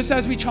church, just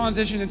as we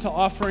transition into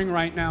offering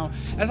right now,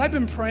 as I've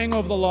been praying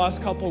over the last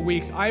couple of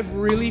weeks, I've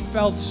really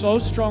felt so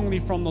strongly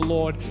from the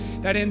Lord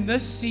that in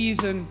this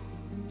season,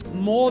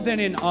 more than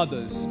in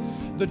others,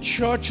 the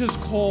church is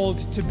called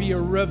to be a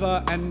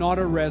river and not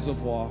a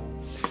reservoir.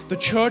 The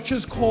church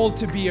is called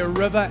to be a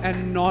river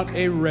and not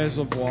a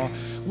reservoir.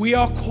 We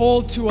are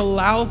called to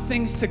allow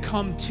things to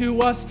come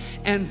to us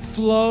and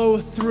flow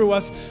through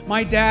us.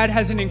 My dad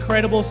has an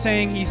incredible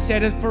saying, he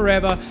said it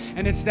forever,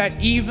 and it's that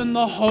even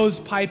the hose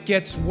pipe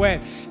gets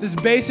wet. This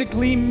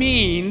basically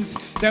means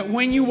that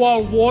when you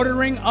are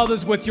watering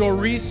others with your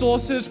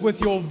resources,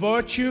 with your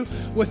virtue,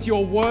 with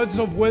your words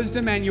of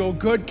wisdom and your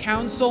good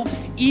counsel,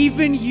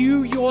 even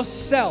you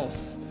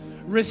yourself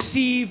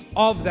receive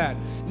of that.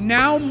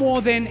 Now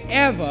more than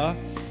ever,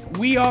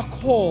 we are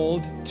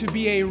called to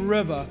be a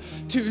river,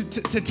 to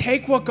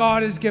take what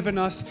God has given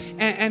us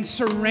and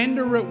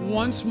surrender it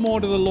once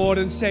more to the Lord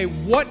and say,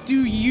 what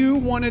do you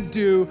want to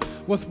do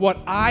with what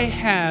I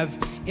have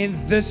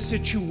in this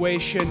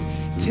situation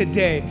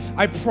today?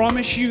 I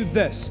promise you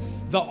this.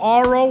 The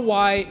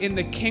ROI in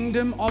the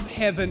kingdom of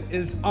heaven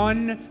is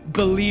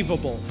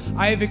unbelievable.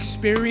 I have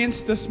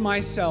experienced this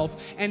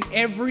myself, and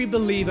every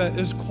believer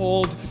is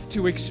called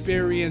to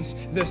experience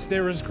this.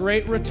 There is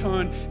great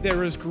return,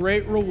 there is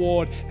great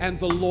reward,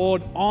 and the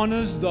Lord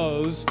honors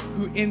those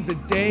who in the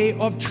day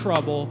of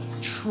trouble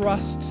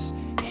trusts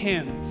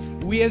Him.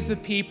 We as the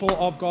people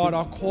of God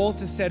are called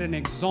to set an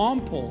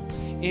example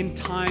in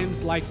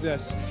times like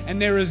this. And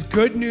there is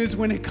good news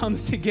when it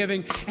comes to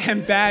giving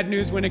and bad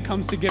news when it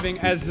comes to giving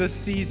as this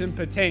season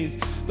pertains.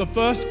 The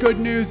first good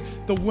news,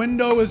 the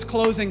window is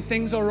closing,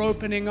 things are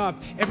opening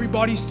up,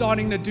 everybody's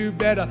starting to do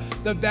better.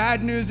 The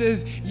bad news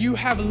is you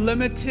have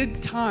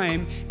limited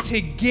time to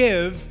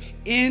give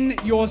in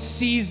your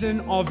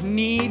season of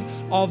need,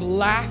 of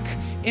lack,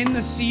 in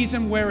the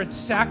season where it's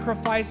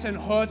sacrifice and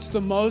hurts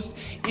the most,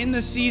 in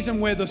the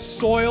season where the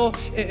soil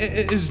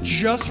is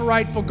just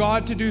right for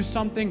God to do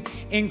something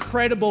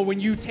incredible, when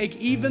you take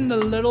even the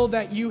little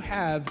that you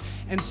have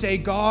and say,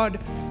 God,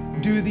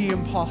 do the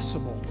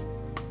impossible.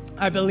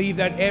 I believe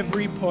that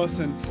every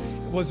person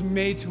was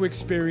made to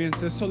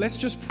experience this. So let's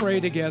just pray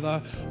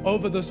together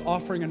over this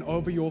offering and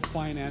over your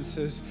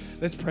finances.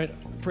 Let's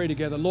pray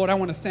together. Lord, I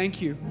want to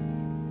thank you,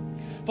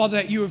 Father,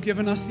 that you have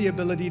given us the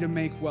ability to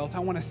make wealth. I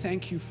want to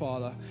thank you,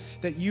 Father,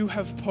 that you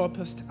have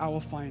purposed our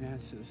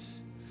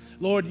finances.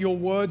 Lord, your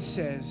word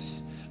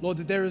says, Lord,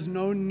 that there is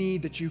no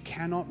need that you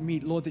cannot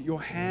meet. Lord, that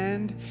your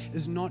hand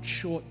is not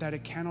short, that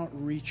it cannot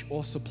reach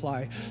or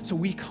supply. So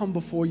we come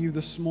before you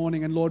this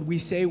morning, and Lord, we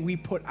say we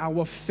put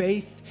our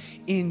faith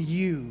in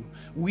you.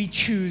 We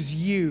choose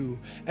you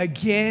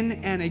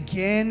again and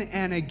again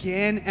and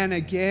again and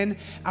again.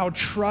 Our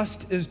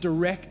trust is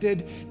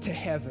directed to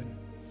heaven.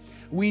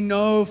 We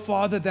know,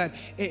 Father, that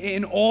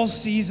in all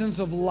seasons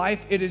of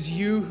life, it is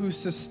you who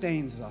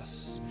sustains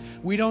us.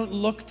 We don't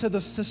look to the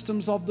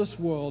systems of this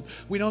world.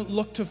 We don't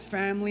look to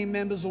family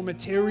members or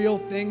material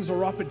things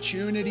or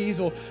opportunities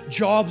or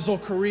jobs or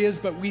careers,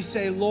 but we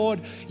say, Lord,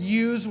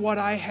 use what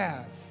I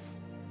have.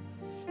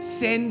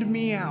 Send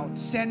me out.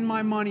 Send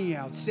my money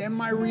out. Send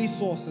my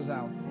resources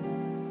out.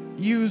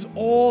 Use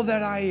all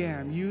that I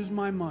am. Use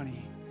my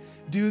money.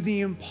 Do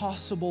the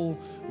impossible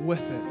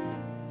with it.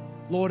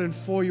 Lord, and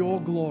for your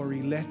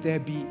glory, let there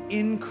be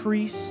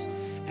increase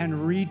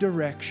and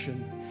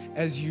redirection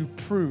as you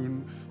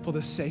prune for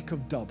the sake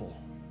of double.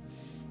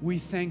 We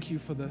thank you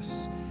for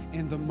this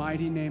in the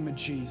mighty name of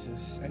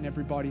Jesus. And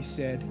everybody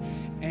said,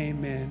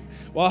 amen.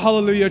 Well,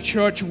 hallelujah,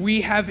 church.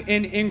 We have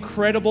an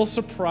incredible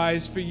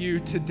surprise for you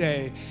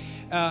today.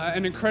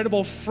 An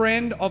incredible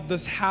friend of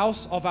this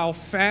house, of our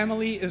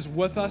family, is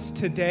with us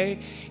today.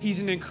 He's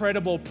an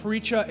incredible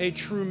preacher, a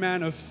true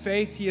man of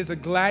faith. He is a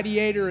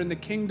gladiator in the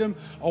kingdom,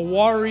 a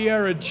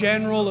warrior, a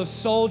general, a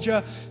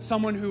soldier,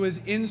 someone who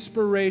is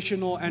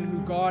inspirational and who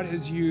God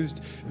has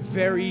used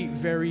very,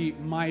 very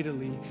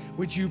mightily.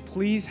 Would you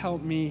please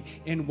help me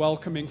in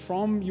welcoming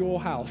from your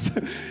house,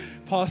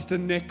 Pastor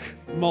Nic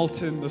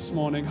Malton this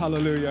morning.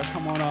 Hallelujah.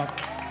 Come on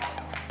up.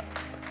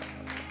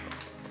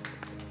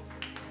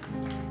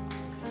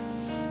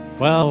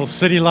 Well,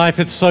 City Life,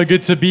 it's so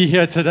good to be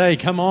here today.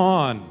 Come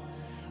on.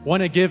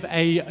 Want to give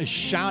a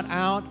shout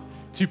out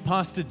to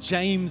Pastor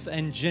James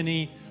and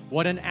Ginny.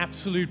 What an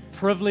absolute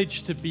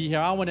privilege to be here.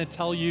 I want to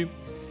tell you,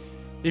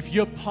 if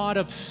you're part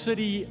of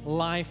City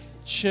Life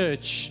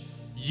Church,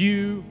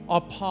 you are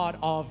part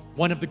of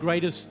one of the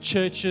greatest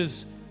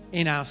churches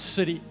in our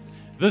city.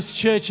 This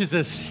church is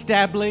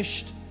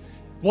established.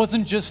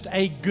 Wasn't just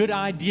a good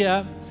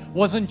idea.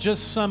 Wasn't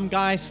just some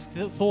guy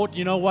thought,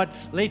 you know what,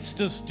 let's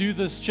just do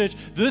this church.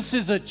 This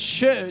is a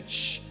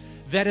church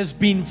that has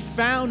been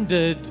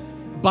founded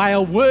by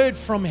a word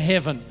from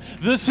heaven.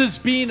 This has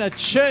been a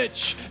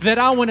church that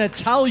I want to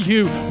tell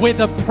you where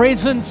the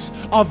presence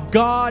of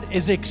God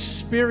is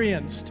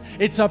experienced.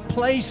 It's a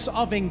place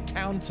of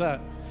encounter.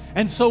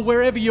 And so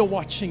wherever you're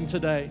watching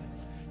today,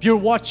 if you're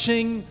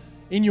watching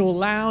in your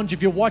lounge,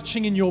 if you're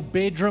watching in your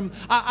bedroom,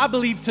 I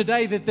believe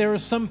today that there are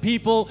some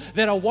people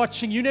that are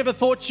watching. You never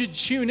thought you'd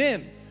tune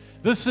in.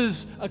 This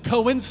is a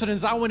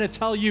coincidence. I want to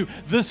tell you,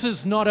 this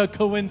is not a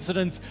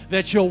coincidence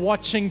that you're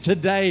watching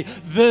today.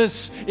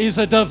 This is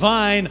a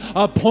divine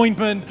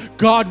appointment.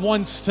 God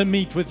wants to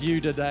meet with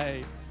you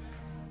today.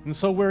 And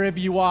so wherever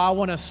you are, I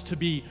want us to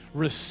be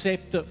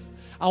receptive.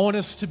 I want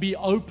us to be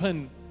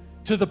open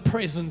to the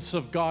presence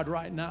of God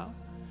right now.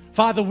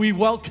 Father, we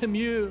welcome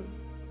you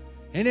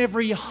in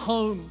every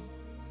home,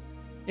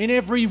 in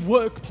every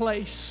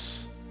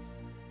workplace.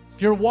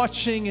 If you're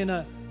watching in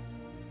a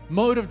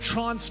mode of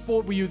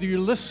transport, where you're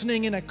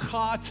listening in a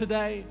car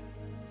today,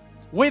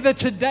 whether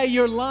today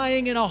you're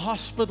lying in a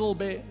hospital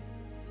bed,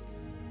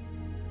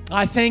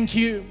 I thank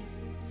you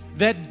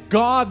that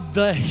God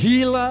the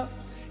healer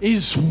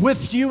is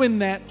with you in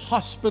that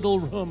hospital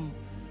room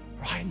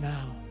right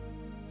now.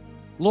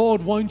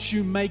 Lord, won't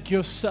you make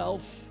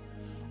yourself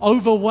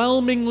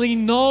overwhelmingly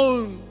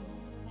known,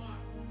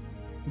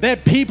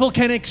 that people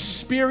can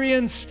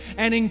experience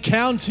and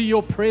encounter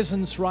your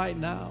presence right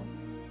now.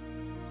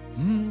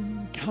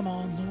 Come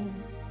on, Lord.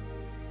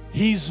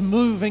 He's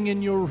moving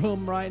in your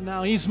room right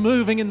now. He's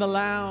moving in the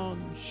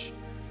lounge.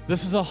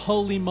 This is a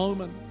holy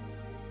moment.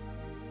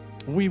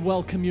 We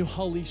welcome you,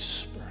 Holy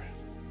Spirit.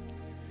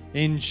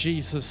 In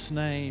Jesus'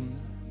 name,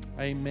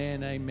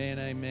 amen, amen,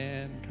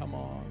 amen. Come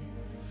on.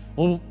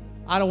 Well,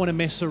 I don't want to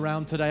mess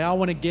around today. I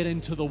want to get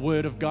into the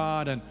Word of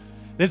God. And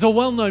there's a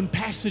well-known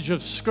passage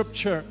of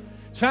Scripture.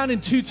 It's found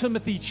in 2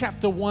 Timothy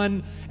chapter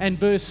 1 and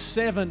verse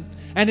 7.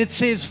 And it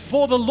says,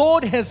 "For the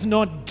Lord has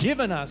not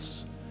given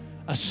us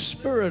a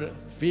spirit of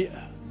fear,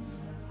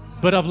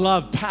 but of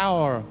love,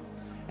 power,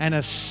 and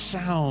a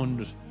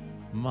sound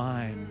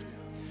mind."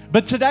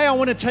 But today I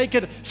want to take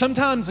it,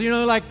 sometimes,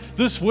 like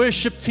this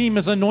worship team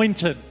is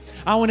anointed.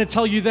 I want to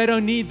tell you, they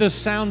don't need the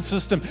sound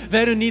system.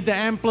 They don't need the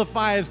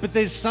amplifiers, but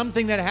there's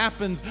something that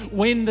happens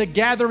when the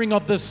gathering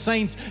of the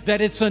saints,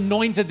 that it's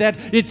anointed, that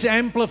it's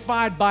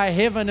amplified by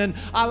heaven. And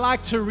I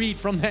like to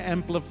read from the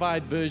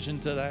amplified version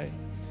today.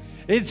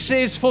 It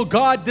says, "For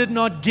God did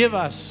not give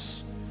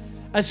us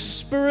a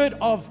spirit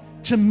of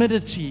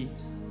timidity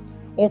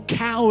or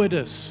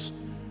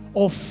cowardice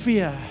or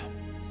fear.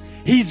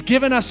 He's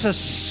given us a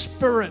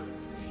spirit.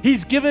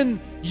 He's given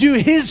you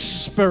His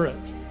spirit.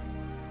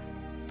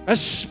 A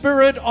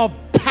spirit of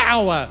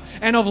power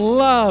and of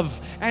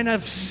love and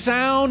of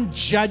sound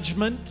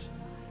judgment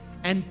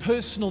and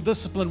personal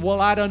discipline." Well,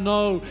 I don't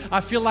know.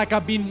 I feel like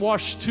I've been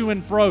washed to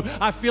and fro.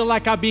 I feel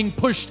like I'm being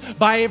pushed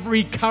by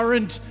every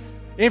current,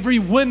 every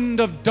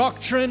wind of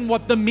doctrine,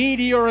 what the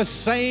media are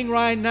saying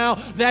right now.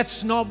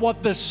 That's not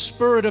what the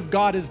Spirit of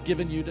God has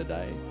given you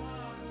today.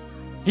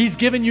 He's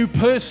given you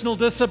personal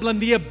discipline,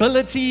 the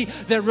ability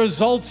that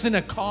results in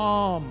a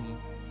calm.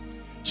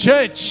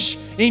 Church,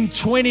 in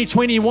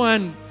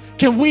 2021,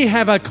 can we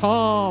have a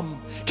calm?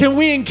 Can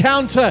we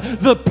encounter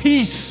the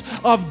peace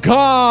of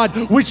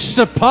God which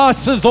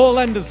surpasses all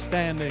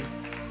understanding?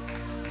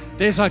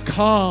 There's a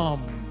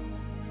calm,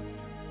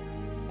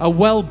 a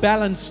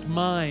well-balanced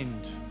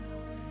mind,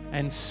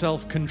 and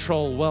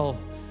self-control. Well,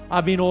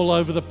 I've been all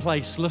over the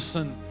place.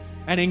 Listen,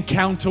 an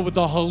encounter with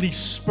the Holy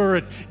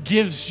Spirit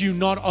gives you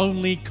not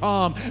only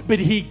calm, but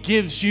He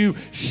gives you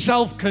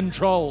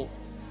self-control.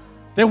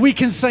 That we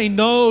can say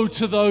no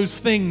to those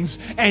things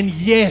and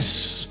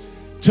yes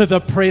to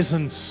the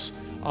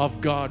presence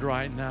of God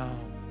right now.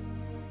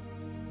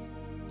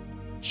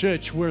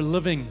 Church, we're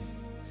living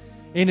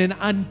in an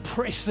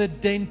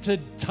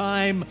unprecedented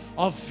time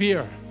of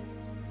fear.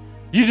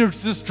 You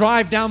just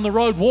drive down the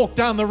road, walk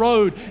down the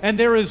road, and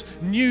there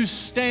is news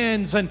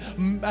stands and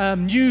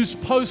news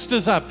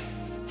posters up.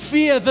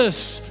 Fear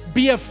this,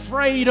 be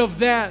afraid of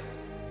that.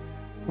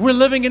 We're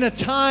living in a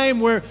time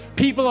where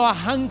people are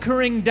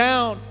hunkering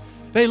down.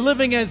 They're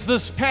living, as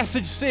this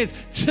passage says,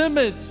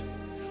 timid,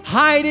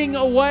 hiding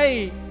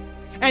away.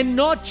 And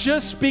not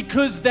just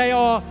because they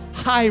are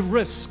high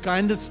risk, I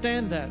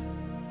understand that.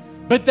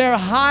 But they're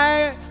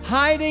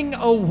hiding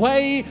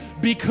away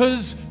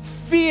because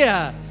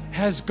fear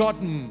has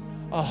gotten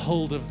a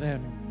hold of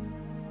them.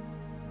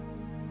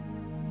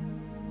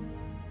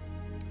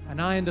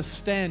 And I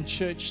understand,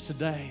 church,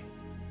 today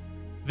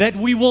that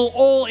we will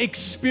all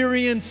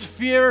experience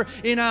fear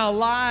in our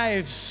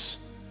lives.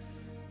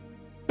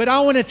 But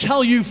I want to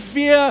tell you,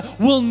 fear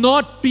will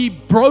not be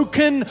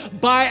broken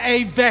by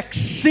a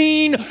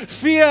vaccine.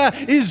 Fear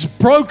is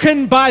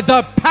broken by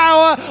the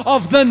power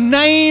of the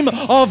name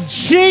of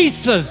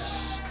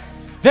Jesus.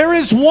 There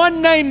is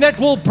one name that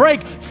will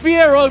break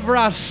fear over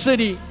our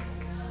city.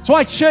 That's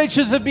why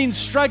churches have been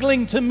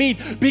struggling to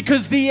meet,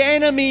 because the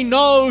enemy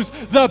knows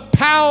the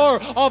power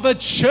of a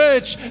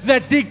church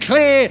that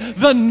declare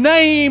the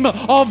name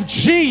of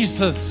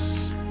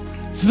Jesus.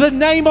 It's the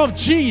name of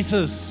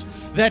Jesus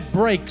that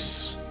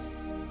breaks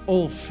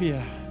all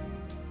fear.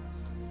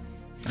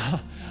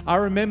 I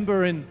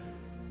remember in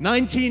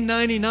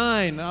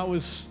 1999, I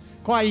was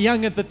quite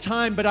young at the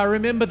time, but I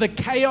remember the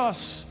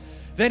chaos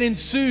that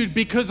ensued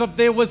because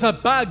there was a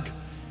bug,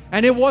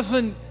 and it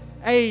wasn't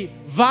a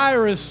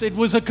virus, it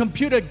was a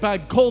computer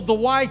bug called the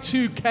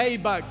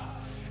Y2K bug.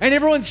 And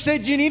everyone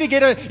said, you need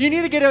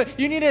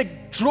to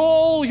draw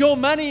all your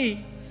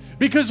money,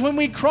 because when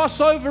we cross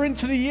over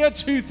into the year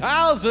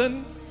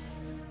 2000,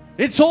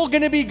 it's all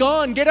going to be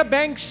gone. Get a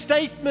bank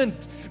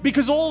statement,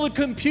 because all the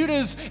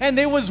computers, and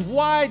there was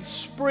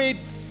widespread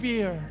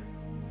fear.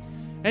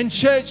 And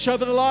church,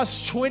 over the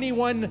last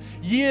 21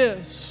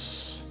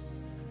 years,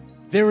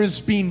 there has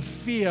been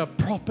fear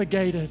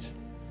propagated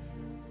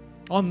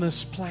on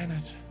this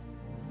planet.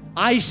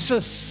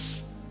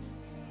 ISIS,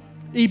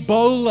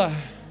 Ebola,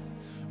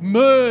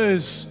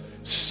 MERS,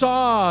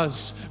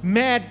 SARS,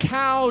 mad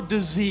cow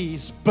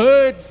disease,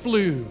 bird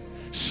flu,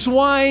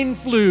 swine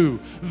flu,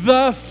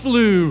 the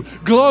flu,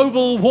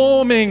 global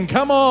warming.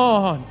 Come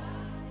on.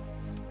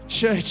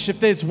 Church, if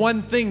there's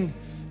one thing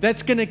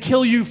that's going to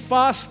kill you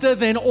faster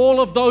than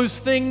all of those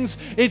things,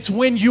 it's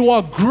when you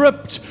are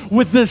gripped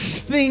with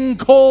this thing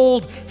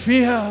called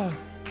fear,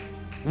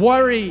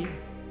 worry,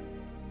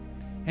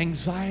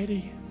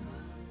 anxiety.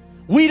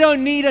 We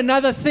don't need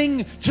another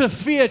thing to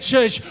fear,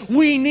 church.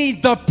 We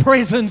need the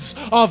presence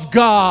of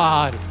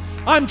God.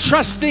 I'm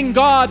trusting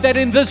God that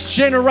in this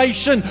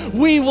generation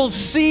we will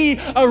see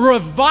a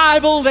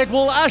revival that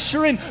will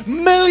usher in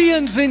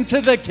millions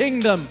into the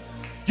kingdom.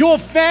 Your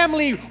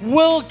family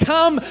will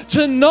come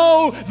to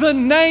know the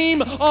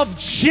name of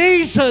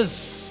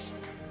Jesus.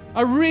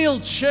 A real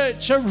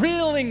church, a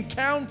real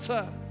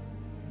encounter.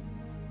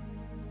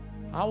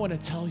 I want to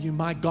tell you,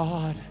 my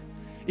God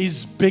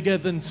is bigger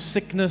than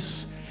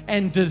sickness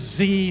and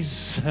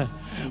disease.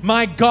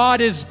 My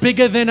God is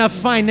bigger than a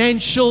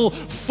financial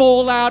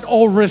fallout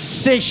or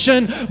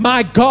recession.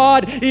 My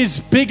God is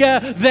bigger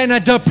than a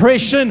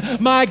depression.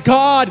 My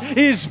God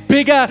is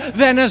bigger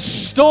than a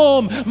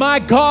storm. My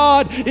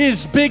God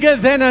is bigger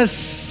than a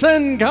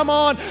sin. Come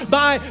on.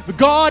 My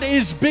God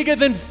is bigger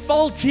than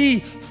faulty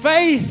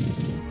faith.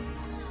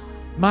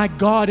 My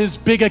God is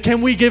bigger.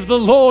 Can we give the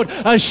Lord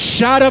a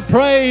shout of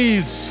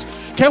praise?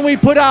 Can we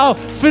put our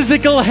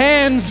physical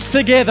hands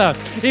together?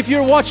 If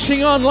you're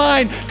watching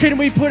online, can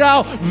we put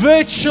our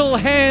virtual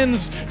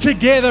hands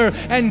together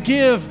and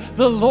give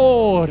the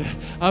Lord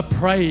a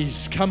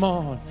praise? Come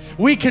on.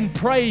 We can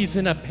praise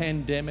in a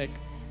pandemic.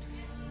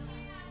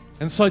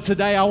 And so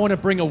today I want to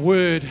bring a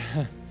word.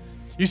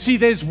 You see,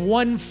 there's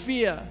one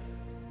fear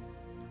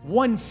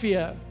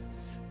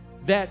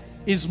that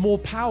is more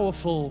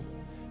powerful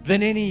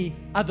than any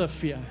other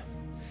fear.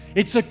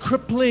 It's a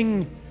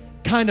crippling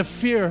kind of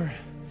fear.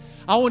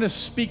 I want to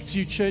speak to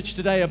you, church,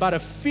 today about a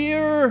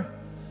fear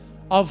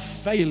of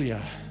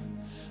failure.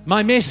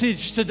 My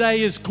message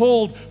today is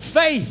called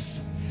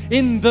Faith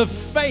in the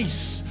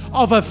Face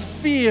of a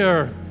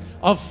Fear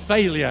of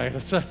Failure.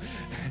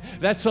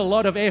 That's a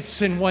lot of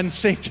F's in one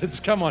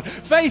sentence. Come on.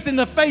 Faith in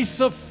the face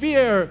of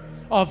fear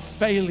of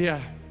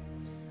failure.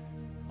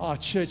 Oh,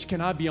 church, can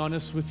I be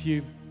honest with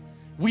you?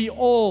 We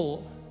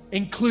all,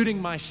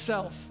 including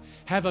myself,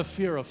 have a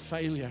fear of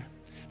failure.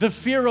 The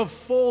fear of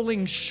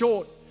falling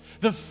short.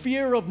 The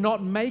fear of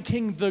not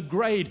making the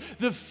grade,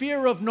 the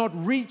fear of not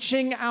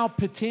reaching our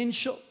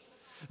potential,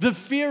 the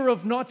fear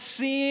of not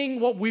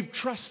seeing what we've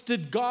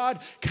trusted God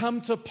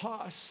come to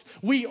pass.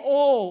 We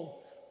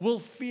all will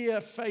fear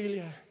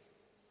failure.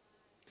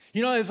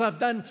 You know, as I've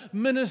done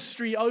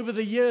ministry over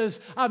the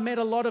years, I've met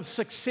a lot of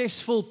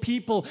successful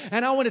people,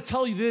 and I want to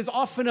tell you, there's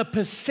often a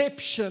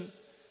perception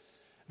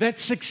that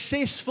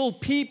successful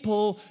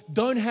people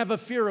don't have a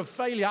fear of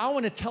failure. I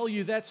want to tell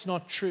you that's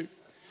not true.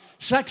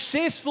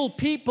 Successful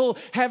people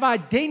have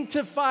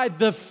identified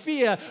the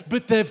fear,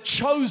 but they've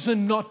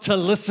chosen not to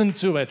listen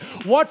to it.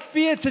 What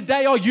fear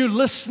today are you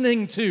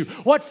listening to?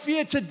 What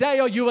fear today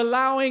are you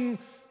allowing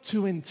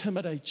to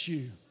intimidate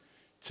you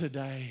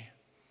today?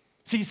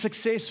 See,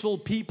 successful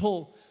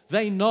people,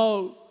 they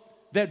know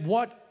that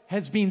what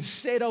has been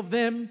said of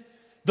them,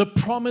 the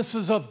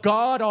promises of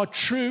God are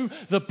true.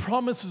 The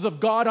promises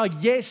of God are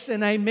yes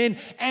and amen,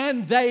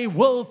 and they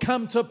will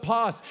come to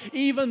pass,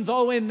 even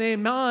though in their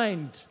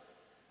mind,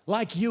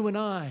 like you and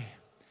I,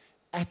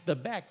 at the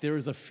back there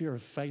is a fear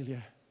of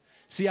failure.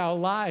 See, our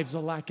lives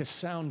are like a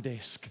sound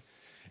desk.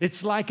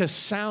 It's like a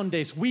sound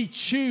desk. We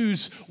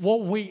choose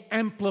what we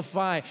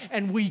amplify,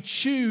 and we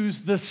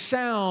choose the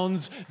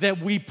sounds that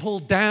we pull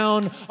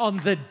down on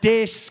the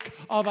desk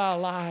of our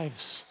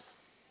lives.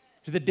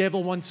 The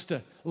devil wants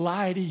to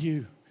lie to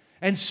you,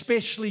 and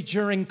especially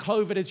during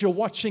COVID, as you're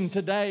watching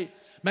today,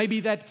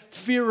 maybe that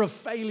fear of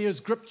failure has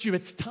gripped you.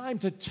 It's time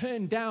to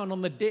turn down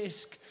on the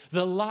desk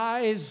the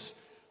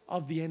lies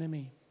of the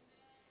enemy.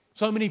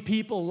 So many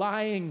people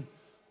lying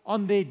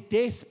on their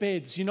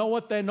deathbeds. You know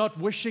what they're not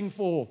wishing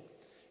for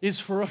is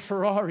for a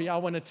Ferrari, I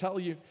want to tell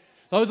you.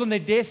 Those on their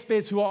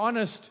deathbeds who are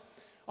honest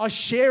are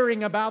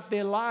sharing about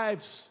their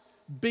lives'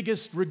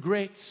 biggest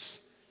regrets,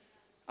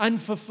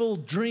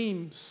 unfulfilled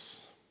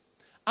dreams,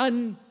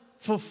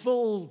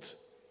 unfulfilled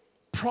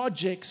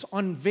projects,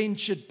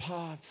 unventured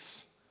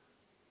paths.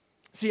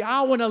 See,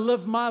 I want to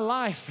live my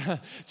life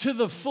to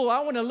the full. I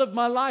want to live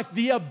my life,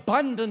 the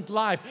abundant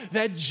life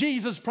that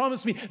Jesus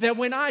promised me, that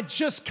when I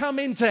just come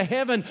into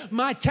heaven,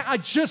 I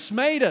just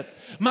made it.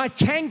 My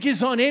tank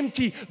is on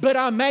empty, but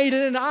I made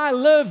it, and I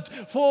lived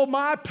for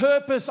my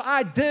purpose.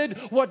 I did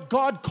what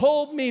God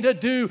called me to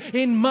do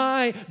in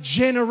my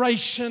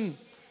generation.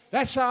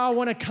 That's how I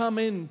want to come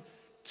in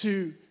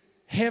to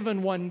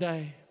heaven one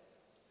day.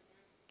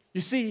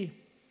 You see,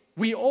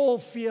 we all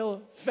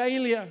feel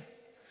failure,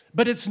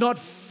 but it's not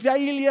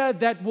failure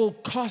that will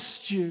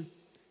cost you,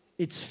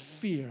 it's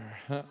fear.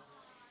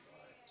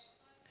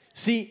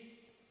 See,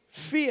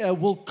 fear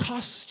will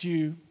cost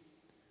you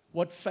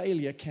what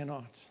failure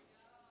cannot.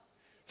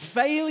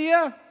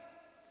 Failure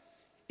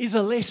is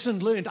a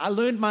lesson learned. I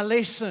learned my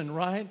lesson,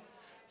 right?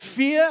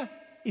 Fear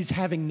is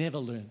having never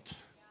learned.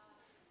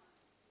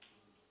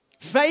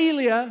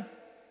 Failure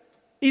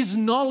is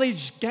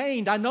knowledge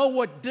gained. I know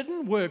what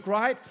didn't work,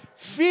 right?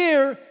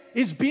 Fear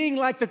is being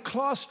like the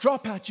class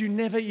dropout you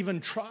never even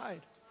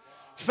tried.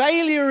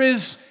 Failure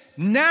is,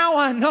 now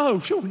I know.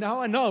 Phew,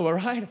 now I know, all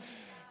right?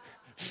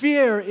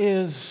 Fear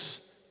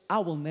is, I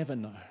will never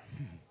know.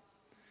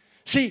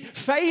 See,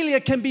 failure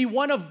can be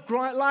one of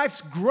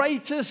life's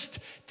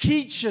greatest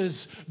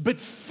teachers, but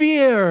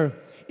fear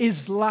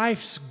is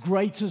life's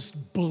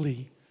greatest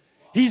bully.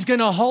 He's going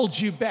to hold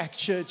you back,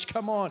 church.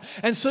 Come on.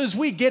 And so as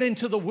we get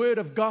into the Word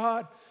of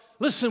God,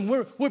 listen,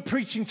 we're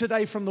preaching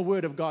today from the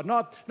Word of God,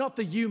 not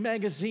the You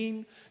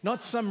magazine,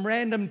 not some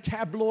random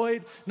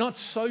tabloid, not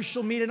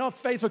social media, not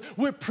Facebook.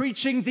 We're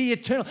preaching the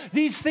eternal.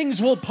 These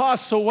things will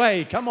pass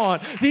away. Come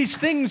on. These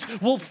things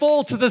will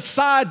fall to the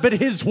side, but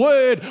His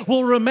Word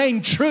will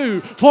remain true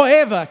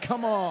forever.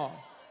 Come on.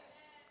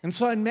 And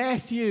so in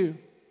Matthew,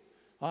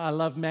 I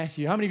love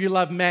Matthew. How many of you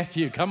love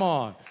Matthew? Come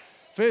on.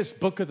 First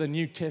book of the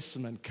New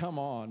Testament. Come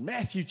on.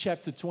 Matthew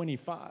chapter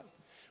 25.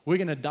 We're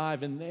going to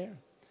dive in there.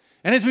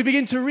 And as we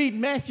begin to read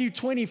Matthew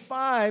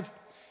 25,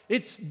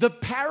 it's the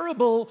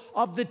parable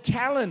of the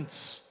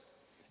talents.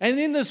 And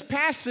in this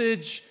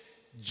passage,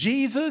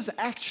 Jesus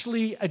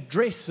actually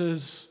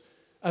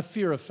addresses a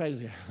fear of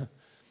failure.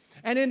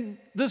 And in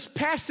this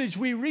passage,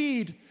 we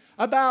read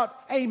about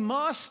a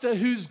master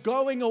who's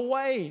going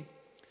away.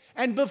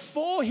 And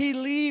before he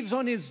leaves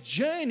on his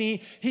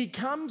journey, he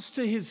comes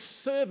to his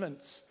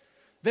servants.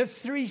 There are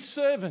 3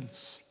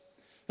 servants.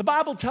 The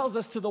Bible tells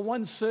us to the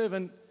one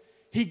servant,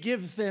 He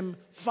gives them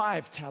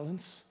 5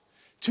 talents.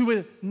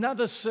 To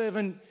another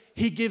servant,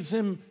 He gives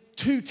him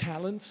 2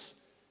 talents.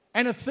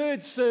 And a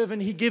third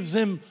servant, He gives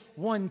him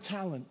 1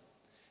 talent.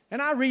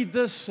 And I read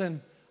this,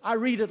 and I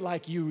read it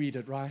like you read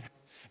it, right?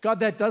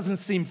 God, that doesn't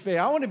seem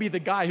fair. I want to be the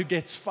guy who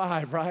gets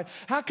 5, right?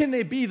 How can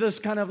there be this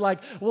kind of like,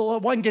 well,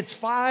 one gets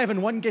 5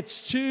 and one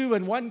gets 2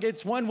 and one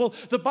gets 1? Well,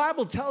 the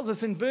Bible tells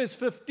us in verse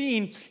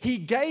 15, He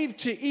gave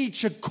to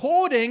each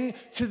according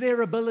to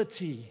their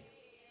ability.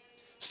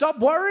 Stop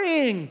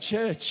worrying,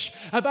 church,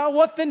 about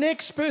what the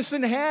next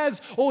person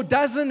has or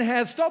doesn't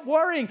have. Stop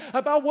worrying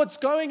about what's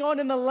going on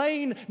in the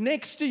lane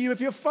next to you.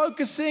 If you're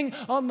focusing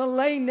on the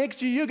lane next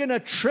to you, you're going to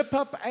trip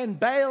up and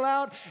bail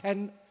out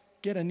and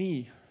get a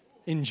knee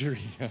injury.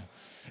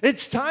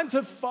 It's time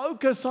to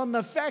focus on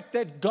the fact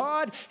that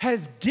God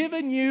has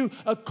given you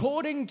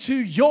according to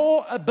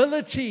your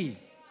ability.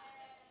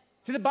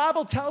 See, the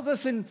Bible tells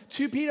us in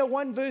 2 Peter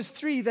 1 verse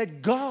 3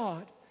 that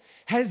God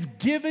has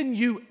given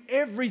you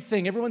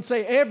everything. Everyone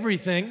say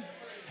everything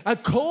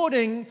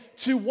according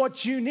to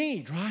what you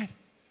need, right?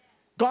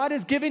 God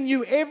has given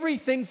you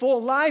everything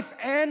for life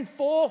and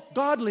for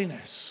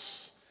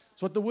godliness.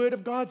 That's what the Word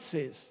of God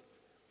says.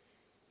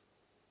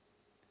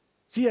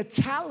 See, a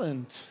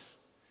talent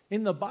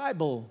in the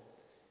Bible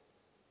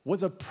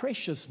was a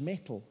precious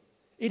metal.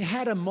 It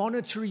had a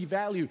monetary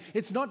value.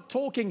 It's not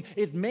talking,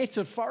 it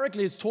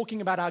metaphorically is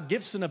talking about our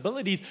gifts and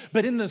abilities,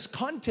 but in this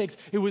context,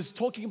 it was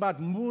talking about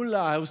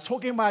moolah. It was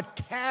talking about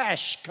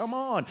cash. Come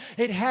on.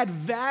 It had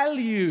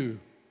value.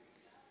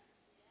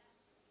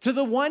 To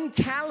the 1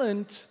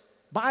 talent,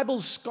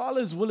 Bible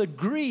scholars will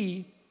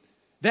agree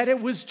that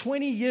it was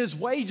 20 years'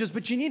 wages,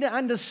 but you need to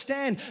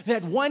understand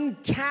that 1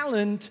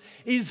 talent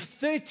is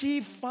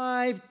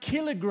 35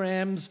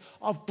 kilograms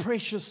of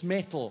precious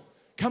metal.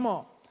 Come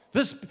on.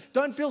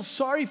 Don't feel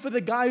sorry for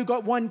the guy who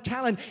got 1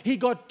 talent. He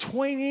got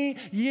 20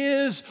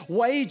 years'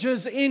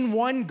 wages in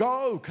one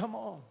go. Come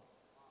on.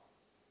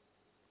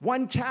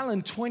 1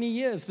 talent, 20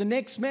 years. The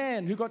next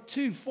man who got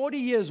 2, 40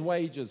 years'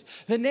 wages.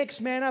 The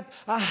next man up,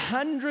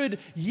 100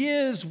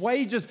 years'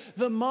 wages.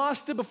 The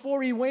master,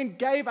 before he went,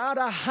 gave out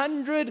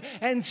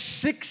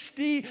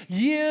 160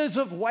 years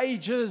of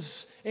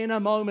wages in a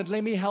moment.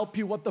 Let me help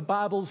you what the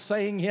Bible's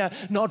saying here.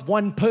 Not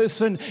one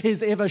person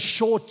is ever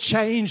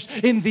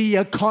shortchanged in the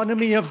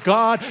economy of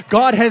God.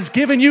 God has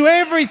given you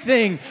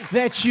everything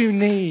that you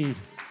need.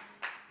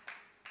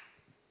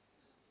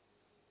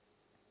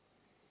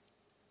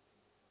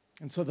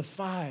 And so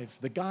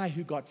the guy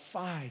who got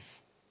 5,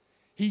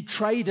 he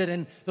traded,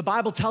 and the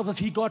Bible tells us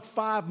he got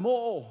 5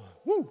 more.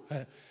 Woo.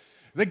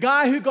 The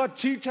guy who got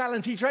 2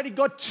 talents, he traded,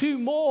 got 2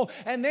 more.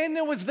 And then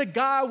there was the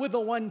guy with the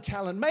 1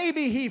 talent.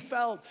 Maybe he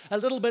felt a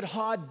little bit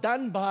hard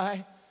done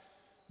by,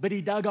 but he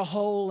dug a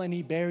hole and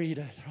he buried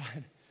it,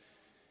 right?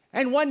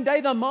 And one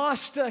day the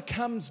master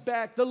comes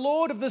back. The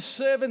Lord of the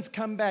servants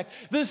come back.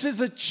 This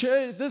is a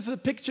church, this is a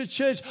picture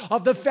church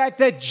of the fact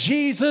that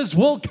Jesus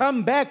will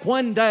come back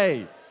one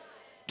day.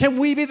 Can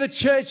we be the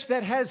church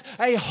that has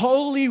a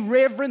holy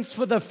reverence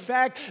for the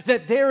fact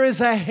that there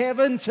is a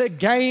heaven to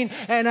gain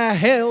and a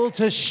hell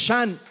to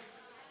shun?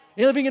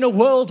 You're living in a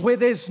world where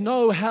there's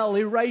no hell,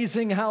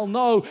 erasing hell.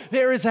 No,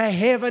 there is a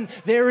heaven,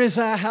 there is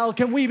a hell.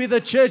 Can we be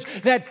the church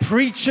that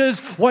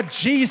preaches what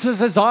Jesus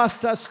has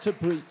asked us to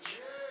preach?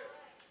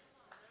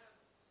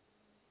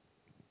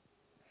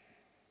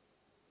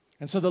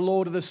 And so the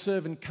Lord of the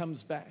servant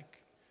comes back.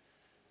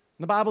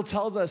 The Bible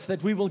tells us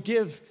that we will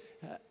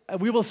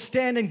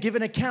stand and give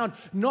an account,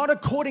 not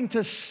according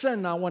to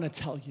sin, I want to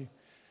tell you.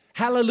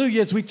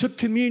 Hallelujah, as we took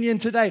communion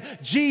today,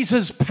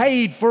 Jesus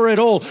paid for it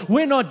all.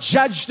 We're not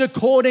judged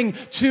according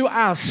to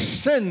our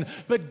sin,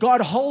 but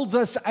God holds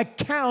us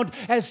account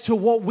as to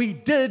what we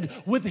did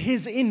with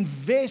His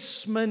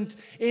investment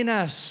in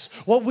us,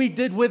 what we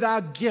did with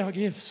our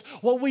gifts,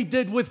 what we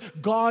did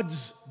with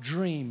God's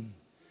dream.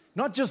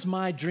 Not just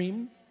my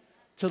dream,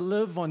 to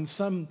live on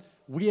some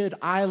weird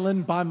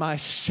island by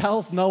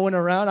myself, no one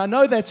around. I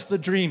know that's the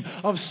dream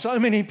of so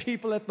many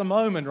people at the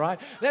moment, right?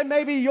 That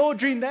may be your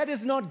dream. That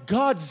is not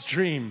God's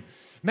dream.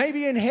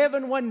 Maybe in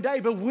heaven one day,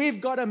 but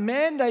we've got a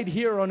mandate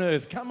here on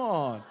earth. Come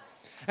on.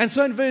 And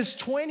so in verse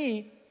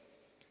 20,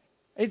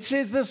 it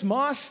says this,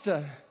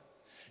 Master,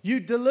 you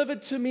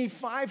delivered to me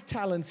 5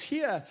 talents.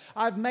 Here,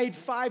 I've made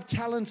 5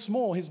 talents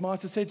more. His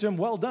master said to him,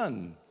 well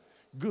done,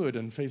 good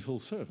and faithful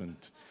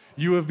servant.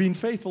 You have been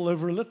faithful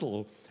over a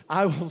little.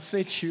 I will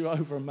set you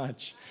over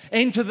much.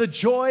 Enter the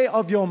joy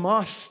of your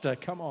master.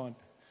 Come on.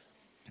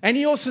 And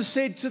he also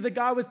said to the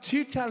guy with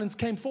 2 talents,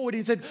 came forward.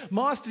 He said,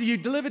 Master, you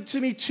delivered to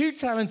me 2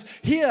 talents.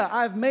 Here,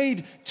 I've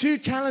made 2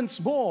 talents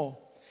more.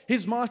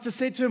 His master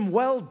said to him,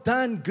 well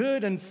done,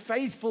 good and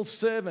faithful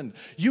servant.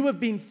 You have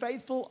been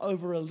faithful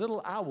over a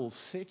little. I will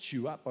set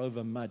you up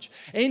over much.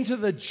 Enter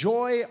the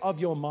joy of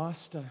your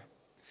master.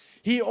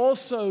 He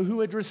also,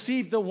 who had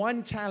received the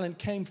 1 talent,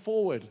 came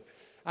forward.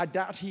 I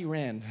doubt he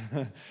ran,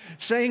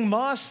 saying,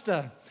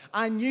 Master,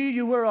 I knew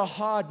you were a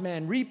hard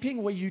man,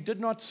 reaping where you did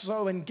not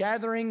sow and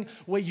gathering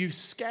where you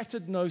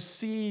scattered no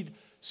seed.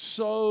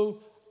 So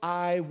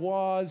I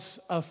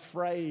was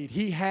afraid.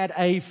 He had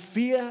a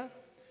fear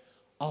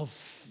of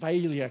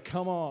failure.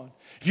 Come on.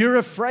 If you're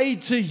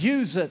afraid to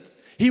use it,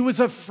 he was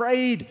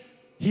afraid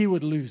he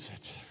would lose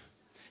it.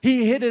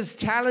 He hid his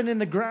talent in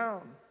the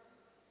ground.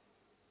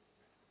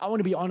 I want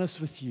to be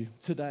honest with you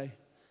today.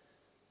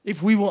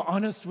 If we were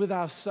honest with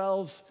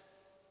ourselves,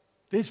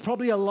 there's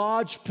probably a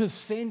large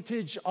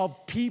percentage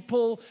of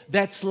people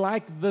that's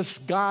like this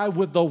guy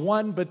with the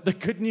 1, but the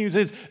good news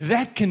is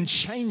that can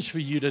change for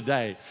you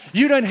today.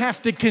 You don't have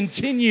to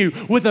continue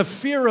with a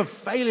fear of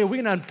failure.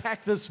 We're going to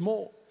unpack this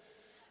more.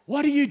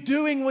 What are you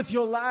doing with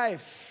your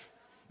life?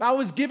 I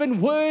was given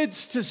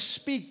words to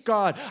speak,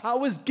 God. I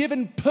was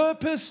given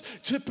purpose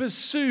to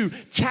pursue,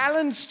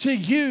 talents to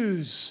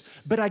use,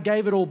 but I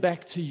gave it all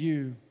back to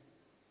you.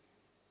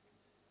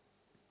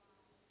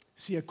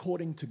 See,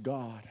 according to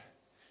God,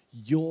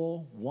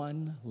 your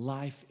one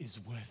life is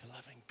worth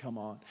living. Come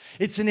on.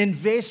 It's an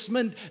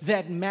investment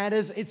that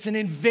matters. It's an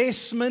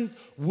investment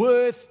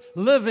worth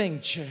living,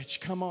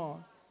 church. Come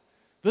on.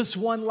 This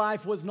one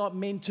life was not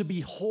meant to be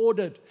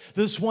hoarded.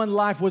 This one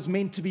life was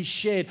meant to be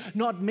shared.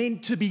 Not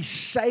meant to be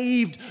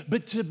saved,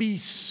 but to be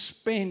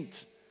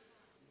spent.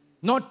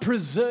 Not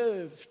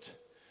preserved,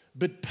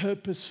 but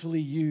purposefully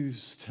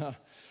used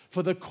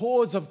for the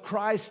cause of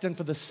Christ and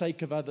for the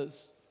sake of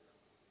others.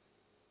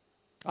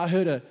 I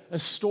heard a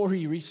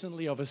story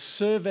recently of a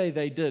survey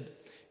they did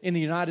in the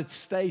United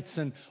States.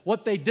 And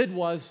what they did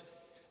was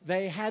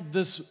they had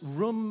this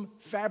room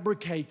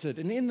fabricated.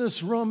 And in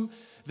this room,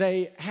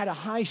 they had a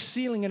high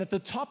ceiling. And at the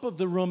top of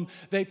the room,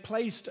 they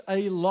placed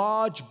a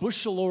large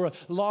bushel or a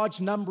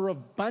large number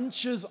of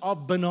bunches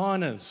of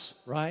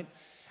bananas, right?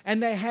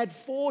 And they had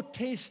 4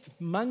 test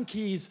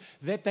monkeys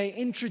that they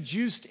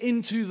introduced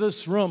into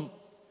this room.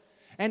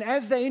 And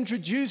as they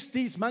introduced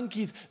these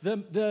monkeys,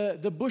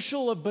 the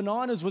bushel of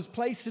bananas was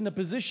placed in a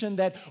position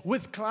that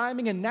with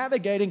climbing and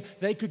navigating,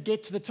 they could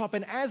get to the top.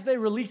 And as they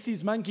released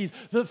these monkeys,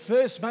 the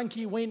first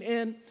monkey went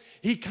in.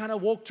 He kind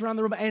of walked around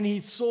the room and he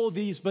saw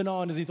these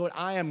bananas. He thought,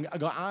 I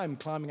am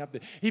climbing up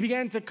there. He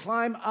began to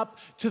climb up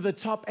to the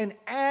top. And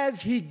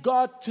as he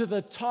got to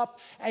the top,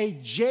 a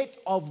jet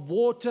of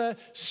water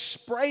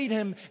sprayed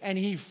him and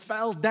he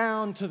fell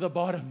down to the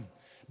bottom.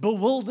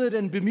 Bewildered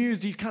and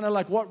bemused, he kind of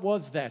like, what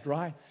was that,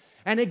 right?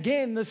 And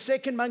again, the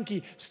second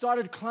monkey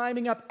started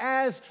climbing up.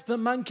 As the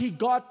monkey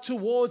got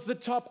towards the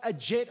top, a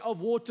jet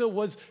of water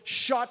was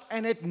shot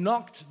and it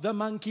knocked the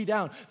monkey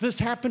down. This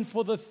happened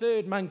for the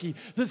third monkey.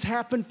 This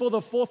happened for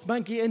the fourth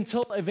monkey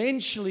until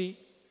eventually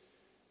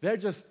they're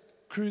just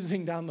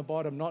cruising down the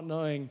bottom, not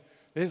knowing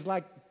there's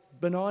like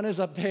bananas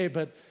up there,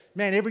 but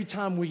man, every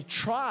time we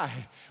try,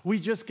 we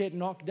just get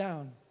knocked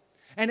down.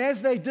 And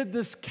as they did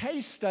this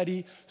case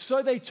study,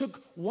 so they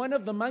took one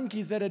of the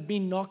monkeys that had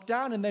been knocked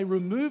down and they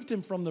removed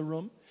him from the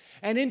room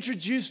and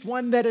introduced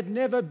one that had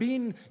never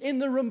been in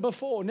the room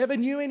before, never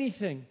knew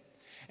anything.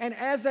 And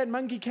as that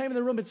monkey came in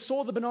the room, it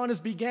saw the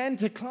bananas, began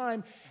to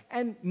climb,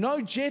 and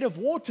no jet of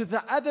water.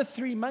 The other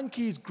 3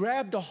 monkeys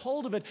grabbed a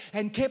hold of it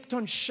and kept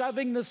on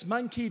shoving this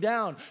monkey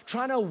down,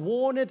 trying to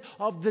warn it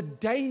of the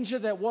danger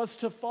that was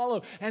to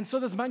follow. And so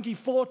this monkey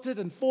fought it,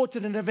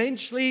 and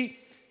eventually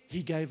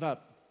he gave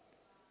up.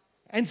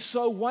 And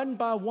so one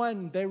by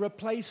one, they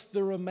replaced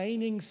the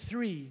remaining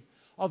 3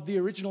 of the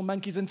original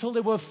monkeys until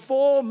there were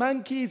 4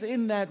 monkeys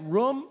in that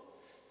room.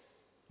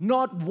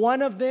 Not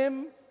one of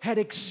them had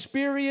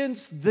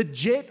experienced the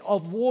jet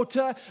of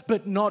water,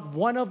 but not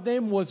one of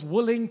them was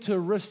willing to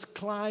risk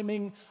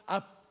climbing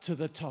up to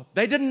the top.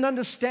 They didn't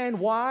understand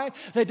why.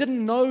 They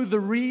didn't know the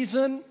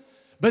reason,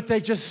 but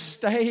they just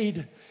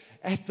stayed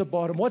at the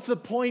bottom. What's the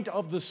point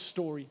of this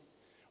story?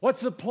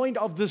 What's the point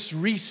of this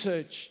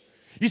research?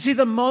 You see,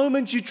 the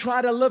moment you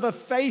try to live a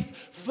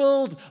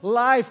faith-filled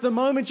life, the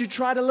moment you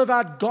try to live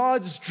out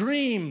God's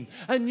dream,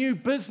 a new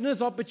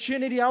business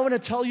opportunity, I want to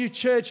tell you,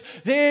 church,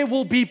 there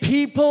will be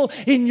people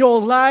in your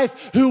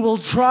life who will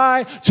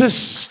try to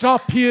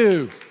stop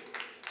you.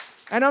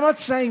 And I'm not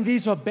saying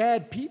these are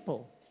bad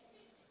people.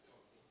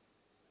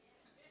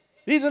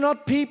 These are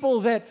not people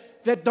that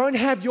don't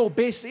have your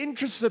best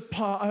interests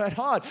at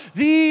heart.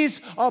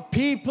 These are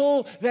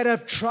people that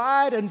have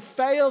tried and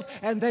failed,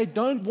 and they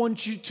don't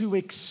want you to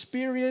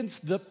experience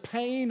the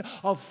pain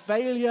of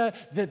failure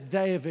that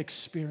they have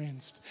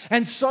experienced.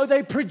 And so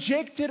they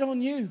project it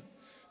on you.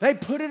 They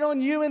put it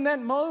on you in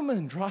that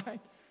moment,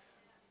 right?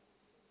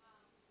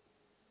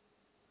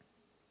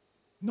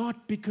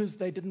 Not because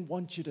they didn't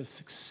want you to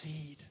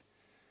succeed,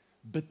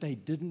 but they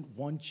didn't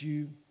want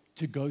you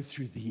to go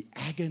through the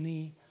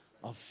agony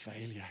of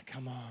failure.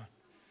 Come on.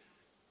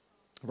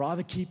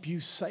 Rather keep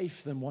you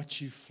safe than watch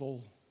you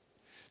fall.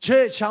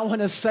 Church, I want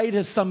to say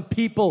to some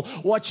people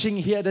watching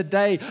here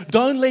today,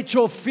 don't let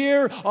your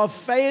fear of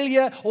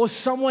failure or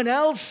someone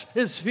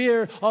else's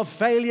fear of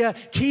failure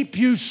keep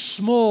you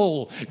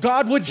small.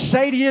 God would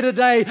say to you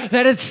today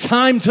that it's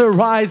time to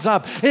rise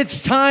up.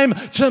 It's time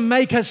to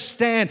make a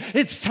stand.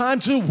 It's time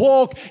to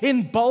walk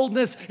in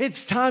boldness.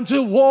 It's time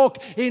to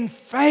walk in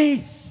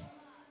faith.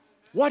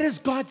 What has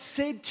God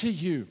said to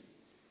you?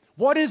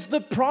 What is the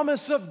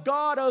promise of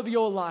God over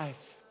your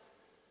life?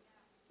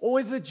 Or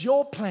is it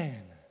your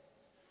plan?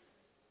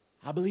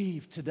 I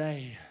believe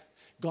today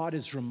God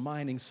is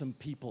reminding some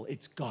people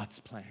it's God's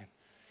plan.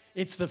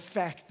 It's the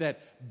fact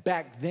that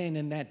back then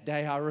in that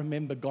day, I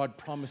remember God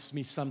promised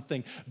me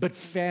something, but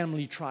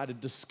family tried to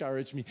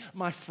discourage me.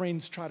 My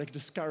friends tried to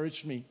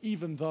discourage me,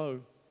 even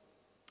though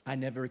I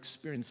never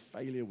experienced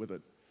failure with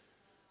it.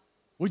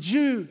 Would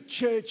you,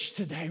 church,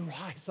 today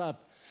rise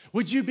up?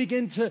 Would you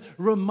begin to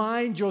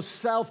remind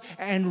yourself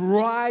and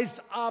rise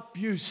up,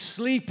 you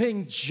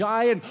sleeping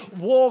giant?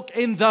 Walk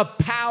in the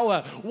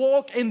power,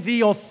 walk in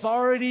the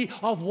authority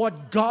of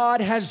what God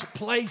has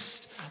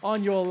placed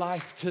on your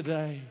life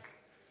today.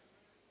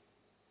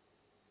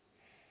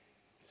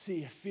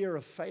 See, a fear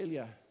of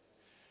failure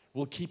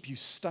will keep you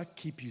stuck,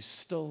 keep you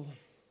still.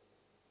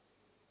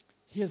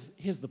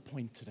 Here's the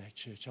point today,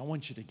 church. I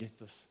want you to get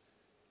this.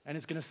 And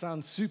it's going to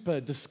sound super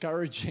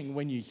discouraging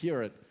when you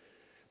hear it.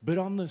 But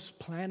on this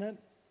planet,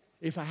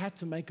 if I had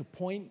to make a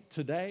point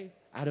today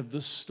out of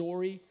this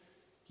story,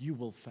 you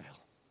will fail.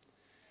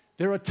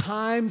 There are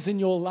times in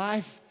your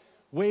life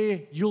where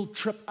you'll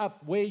trip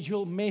up, where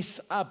you'll mess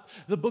up.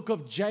 The book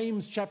of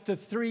James chapter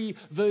 3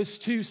 verse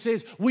 2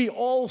 says, we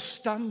all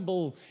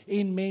stumble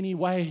in many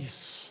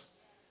ways.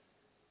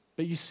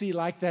 But you see,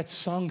 like that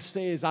song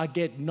says, I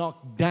get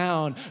knocked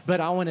down.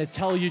 But I want to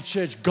tell you,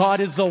 church, God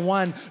is the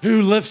one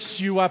who lifts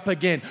you up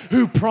again,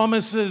 who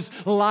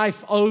promises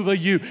life over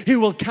you. He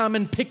will come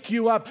and pick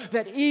you up.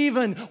 That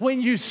even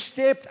when you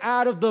stepped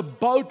out of the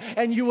boat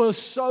and you were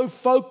so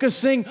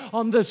focusing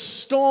on the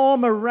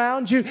storm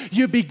around you,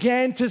 you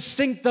began to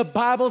sink. The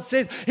Bible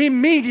says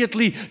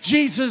immediately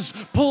Jesus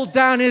pulled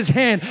down his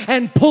hand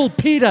and pulled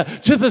Peter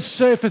to the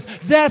surface.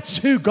 That's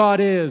who God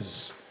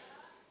is.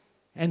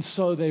 And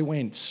so they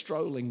went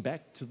strolling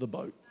back to the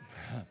boat.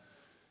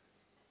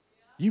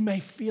 You may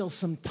feel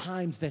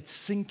sometimes that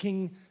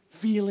sinking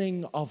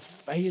feeling of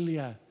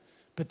failure,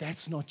 but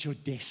that's not your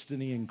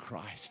destiny in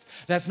Christ.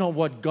 That's not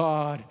what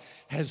God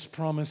has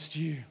promised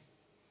you.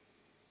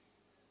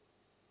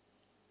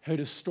 Heard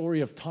a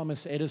story of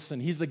Thomas Edison.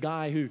 He's the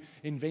guy who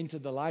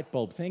invented the light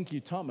bulb. Thank you,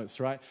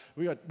 Thomas, right?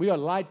 We got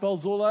light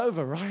bulbs all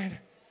over, right?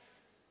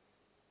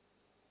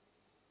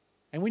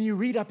 And when you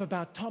read up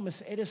about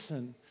Thomas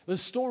Edison, the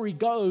story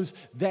goes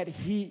that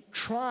he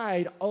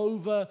tried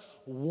over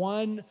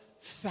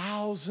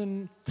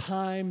 1,000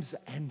 times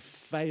and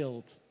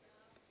failed.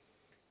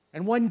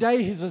 And one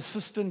day his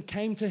assistant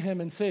came to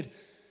him and said,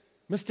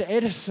 Mr.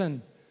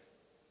 Edison,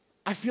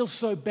 I feel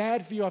so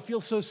bad for you. I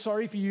feel so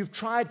sorry for you. You've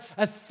tried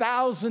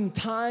 1,000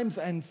 times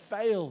and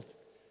failed.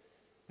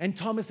 And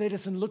Thomas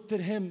Edison looked at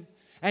him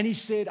and he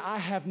said, I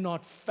have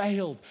not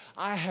failed.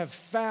 I have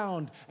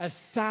found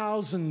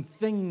 1,000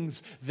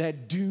 things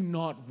that do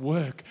not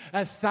work.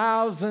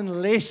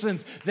 1,000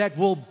 lessons that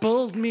will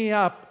build me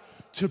up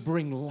to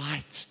bring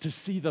light, to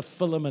see the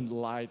filament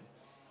light.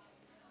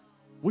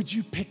 Would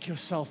you pick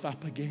yourself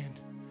up again?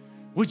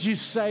 Would you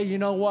say, you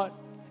know what?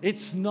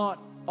 It's not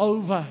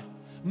over.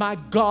 My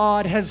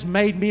God has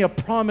made me a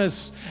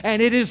promise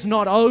and it is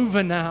not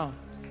over now.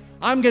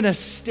 I'm going to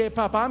step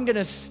up. I'm going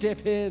to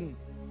step in.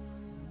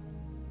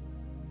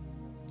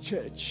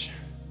 Church,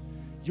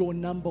 your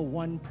number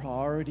one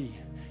priority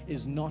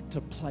is not to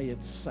play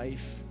it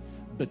safe,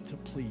 but to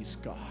please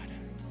God.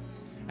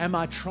 Am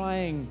I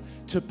trying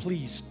to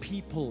please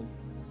people,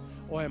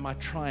 or am I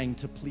trying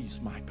to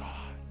please my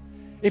God?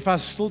 If I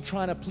was still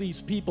trying to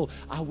please people,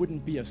 I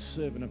wouldn't be a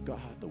servant of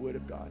God, the Word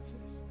of God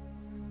says.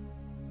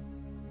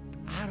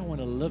 I don't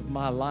want to live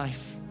my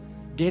life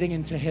getting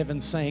into heaven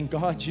saying,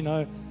 God, you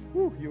know,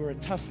 you were a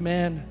tough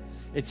man.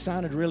 It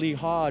sounded really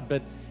hard,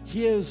 but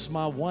here's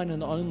my one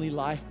and only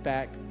life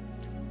back.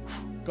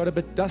 Got a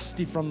bit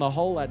dusty from the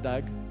hole I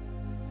dug.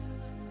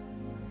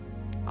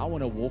 I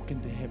want to walk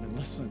into heaven.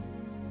 Listen,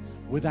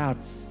 without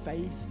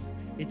faith,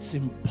 it's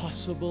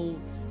impossible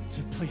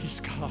to please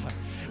God.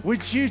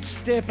 Would you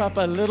step up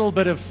a little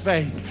bit of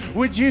faith?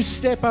 Would you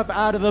step up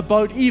out of the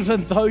boat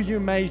even though you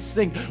may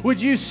sink?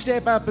 Would you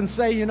step up and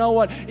say, you know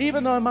what,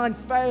 even though I might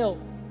fail?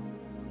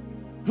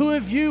 Who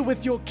have you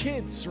with your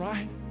kids,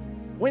 right?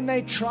 When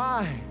they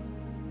try,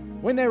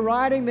 when they're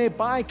riding their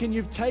bike and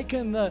you've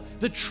taken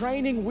the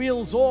training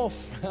wheels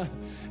off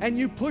and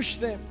you push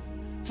them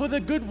for the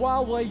good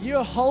while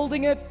you're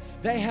holding it,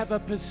 they have a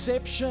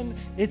perception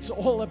it's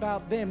all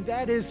about them.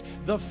 That is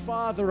the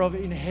Father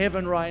in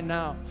heaven right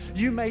now.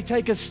 You may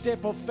take a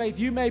step of faith.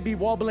 You may be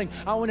wobbling.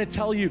 I want to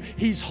tell you,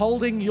 He's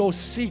holding your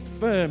seat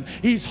firm.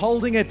 He's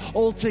holding it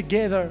all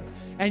together.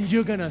 And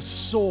you're going to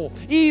soar.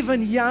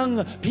 Even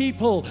young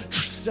people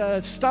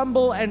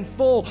stumble and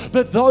fall,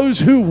 but those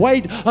who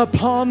wait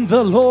upon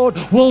the Lord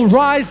will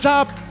rise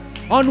up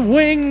on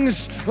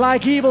wings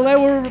like eagle. They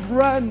will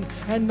run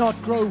and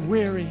not grow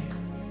weary.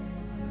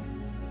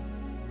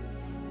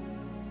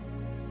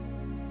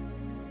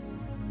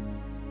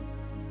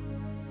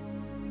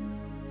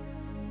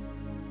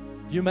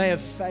 You may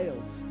have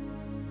failed,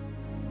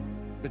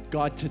 but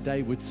God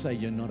today would say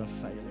you're not a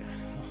failure.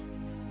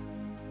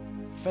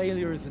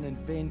 Failure is an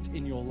event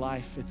in your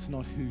life. It's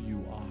not who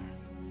you are.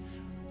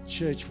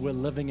 Church, we're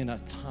living in a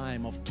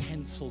time of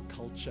cancel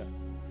culture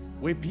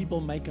where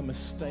people make a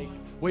mistake,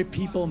 where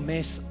people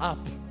mess up,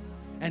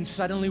 and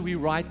suddenly we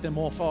write them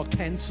off. Our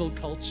cancel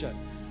culture.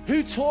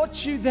 Who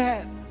taught you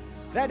that?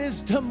 That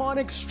is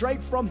demonic,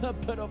 straight from the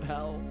pit of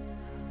hell.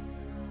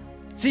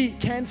 See,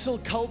 cancel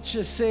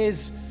culture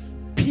says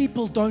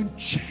people don't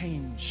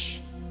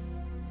change.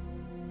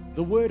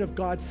 The Word of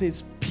God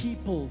says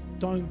people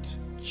don't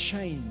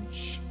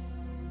change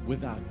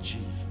without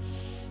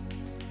Jesus.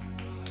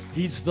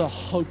 He's the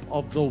hope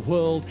of the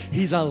world.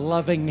 He's a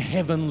loving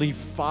heavenly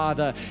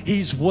Father.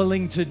 He's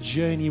willing to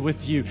journey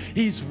with you.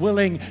 He's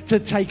willing to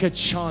take a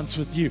chance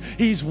with you.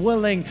 He's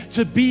willing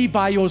to be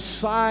by your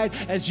side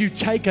as you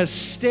take a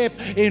step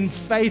in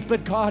faith.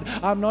 But God,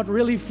 I'm not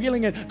really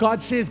feeling it.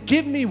 God says,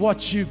 give me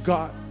what you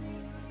got.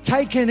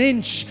 Take an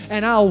inch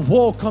and I'll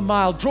walk a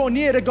mile. Draw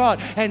near to God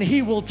and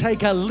He will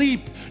take a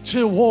leap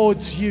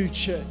towards you,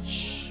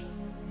 church.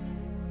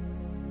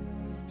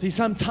 See,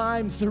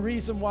 sometimes the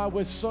reason why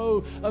we're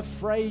so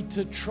afraid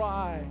to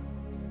try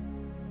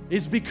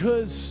is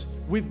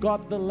because we've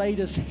got the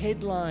latest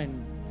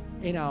headline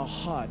in our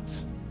heart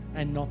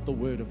and not the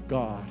Word of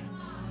God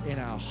in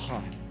our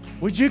heart.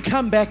 Would you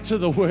come back to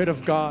the Word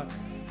of God?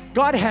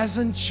 God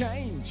hasn't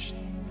changed.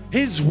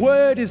 His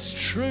word is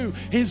true.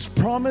 His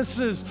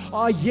promises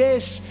are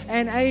yes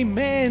and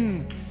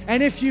amen.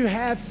 And if you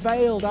have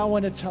failed, I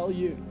want to tell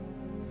you,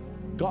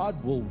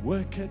 God will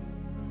work it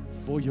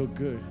for your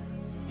good.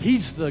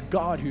 He's the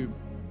God who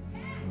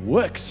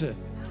works it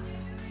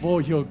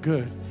for your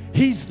good.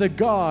 He's the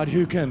God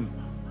who can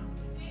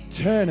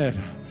turn it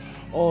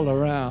all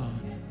around.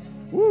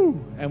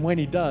 Woo! And when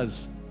He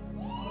does,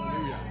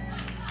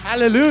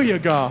 hallelujah,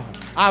 God.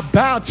 I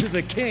bow to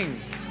the King.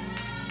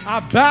 I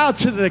bow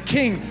to the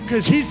King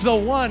because He's the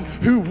one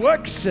who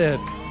works it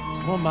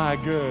for my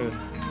good.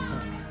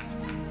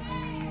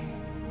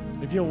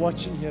 If you're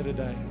watching here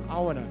today, I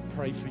want to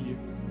pray for you.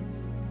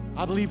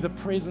 I believe the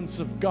presence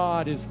of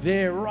God is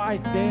there,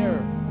 right there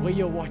where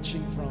you're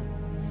watching from.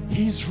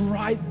 He's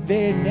right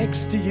there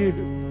next to you.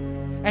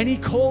 And He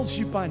calls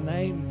you by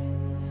name.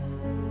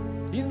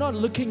 He's not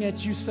looking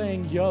at you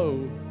saying,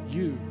 yo,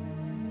 you.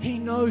 He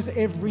knows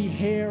every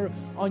hair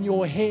on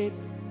your head.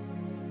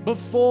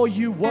 Before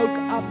you woke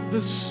up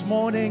this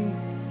morning,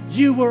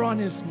 you were on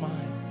His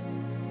mind.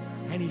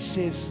 And He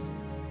says,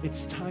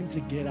 it's time to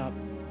get up.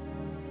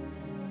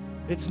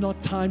 It's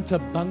not time to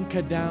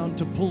bunker down,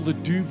 to pull the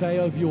duvet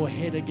over your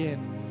head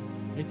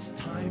again. It's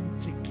time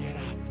to get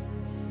up.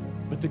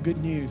 But the good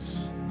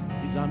news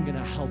is I'm going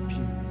to help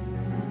you.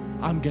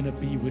 I'm going to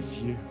be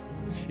with you.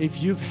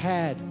 If you've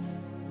had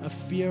a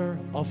fear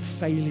of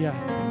failure,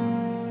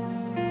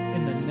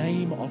 in the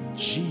name of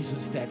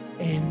Jesus, that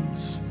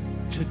ends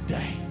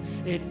today.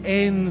 It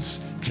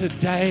ends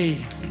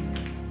today.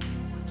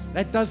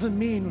 That doesn't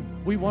mean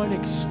we won't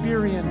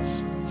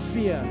experience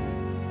fear.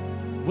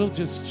 We'll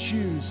just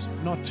choose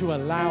not to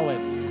allow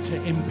it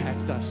to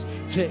impact us,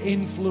 to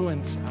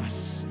influence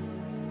us.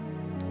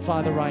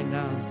 Father, right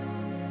now,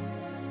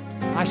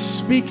 I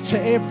speak to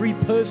every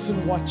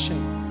person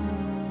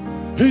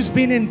watching who's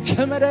been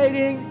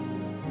intimidating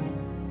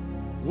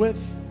with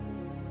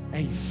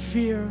a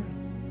fear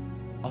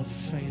of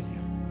failure.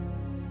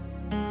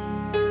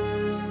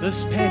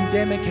 This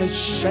pandemic has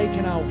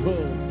shaken our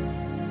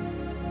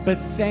world, but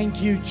thank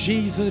you,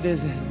 Jesus, it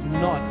has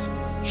not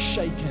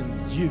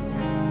shaken you.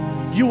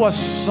 You are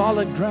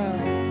solid ground.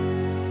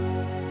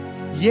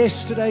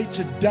 Yesterday,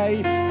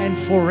 today, and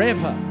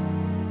forever,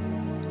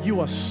 you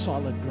are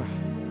solid ground.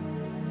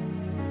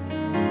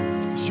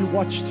 As you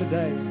watch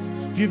today,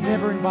 if you've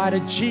never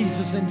invited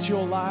Jesus into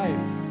your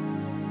life,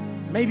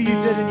 maybe you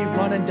did and you've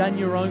gone and done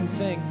your own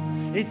thing.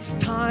 It's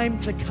time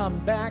to come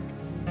back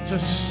to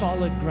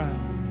solid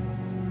ground.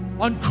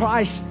 On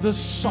Christ, the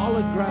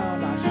solid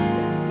ground I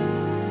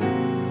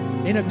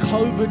stand. In a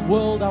COVID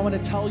world, I want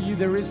to tell you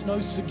there is no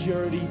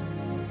security.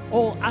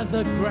 All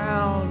other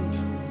ground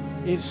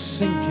is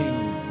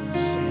sinking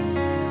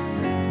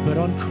sand. But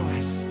on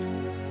Christ,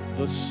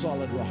 the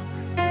solid rock,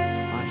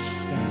 I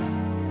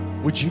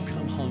stand. Would you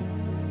come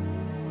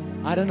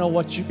home? I don't know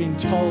what you've been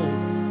told,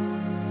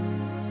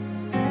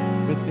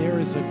 but there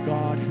is a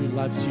God who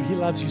loves you. He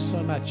loves you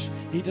so much.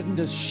 He didn't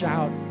just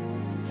shout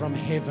from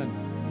heaven.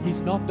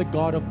 He's not the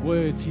God of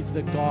words. He's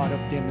the God of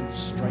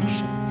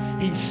demonstration.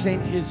 He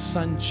sent His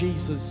Son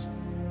Jesus,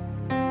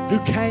 who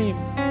came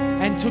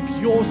and took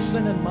your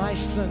sin and my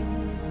sin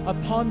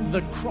upon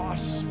the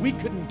cross. We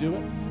couldn't do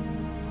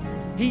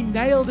it. He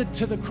nailed it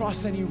to the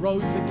cross and He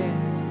rose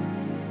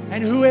again.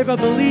 And whoever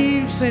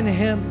believes in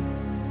Him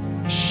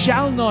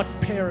shall not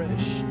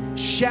perish,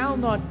 shall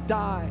not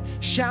die,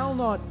 shall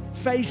not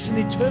face an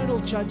eternal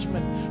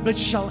judgment, but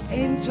shall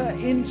enter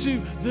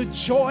into the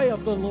joy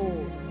of the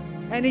Lord,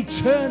 an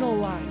eternal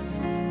life.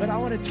 But I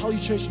want to tell you,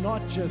 church,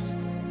 not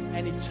just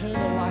an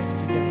eternal life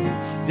to gain.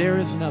 There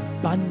is an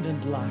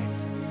abundant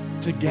life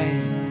to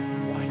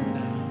gain right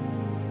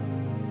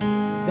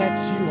now. If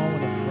that's you, I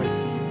want to pray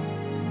for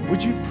you.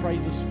 Would you pray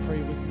this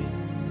prayer with me?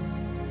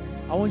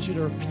 I want you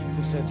to repeat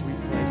this as we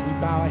pray, as we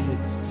bow our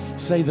heads.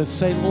 Say this,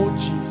 say, Lord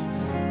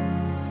Jesus,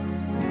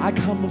 I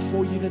come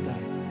before you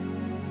today,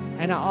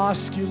 and I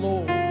ask you,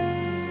 Lord,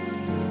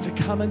 to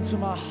come into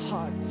my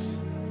heart.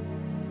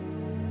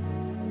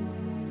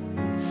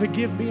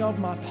 Forgive me of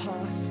my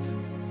past.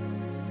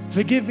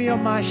 Forgive me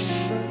of my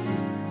sin,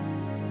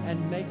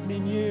 and make me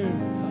new.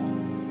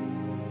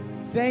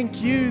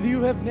 Thank you that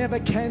you have never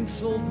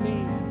canceled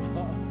me.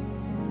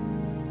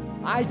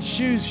 I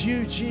choose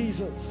you,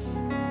 Jesus,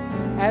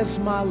 as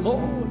my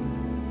Lord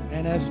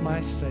and as my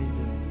Savior.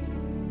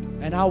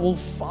 And I will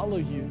follow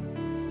you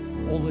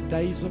all the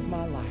days of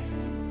my life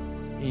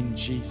in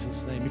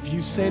Jesus' name. If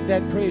you said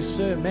that prayer,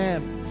 sir,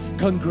 ma'am,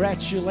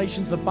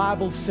 congratulations. The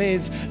Bible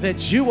says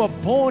that you are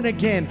born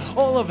again.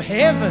 All of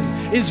heaven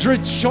is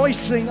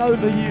rejoicing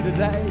over you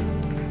today.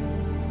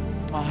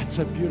 Oh, it's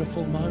a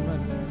beautiful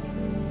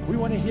moment. We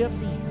want to hear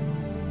from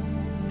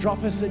you.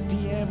 Drop us a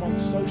DM on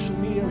social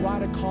media,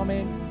 write a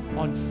comment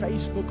on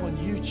Facebook, on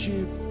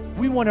YouTube.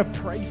 We want to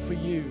pray for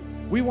you.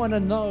 We want to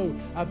know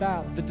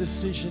about the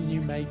decision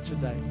you made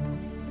today.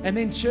 And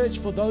then, church,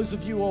 for those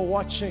of you who are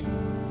watching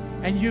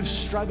and you've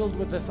struggled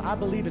with this, I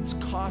believe it's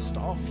cast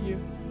off you.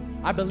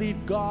 I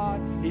believe God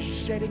is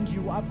setting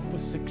you up for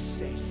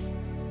success.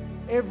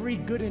 Every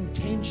good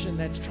intention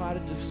that's tried to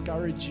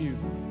discourage you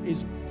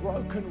is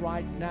broken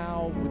right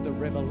now with the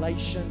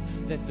revelation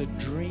that the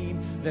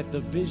dream, that the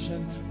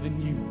vision, the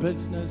new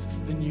business,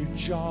 the new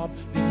job,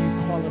 the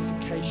new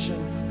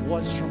qualification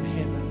was from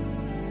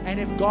heaven. And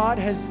if God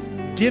has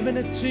given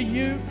it to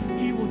you,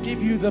 He will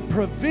give you the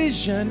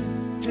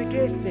provision to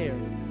get there.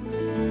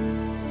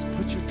 Just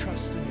put your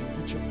trust in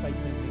Him, put your faith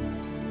in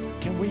Him.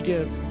 Can we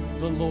give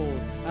the Lord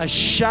a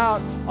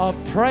shout of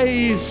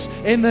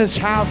praise in this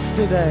house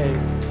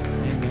today?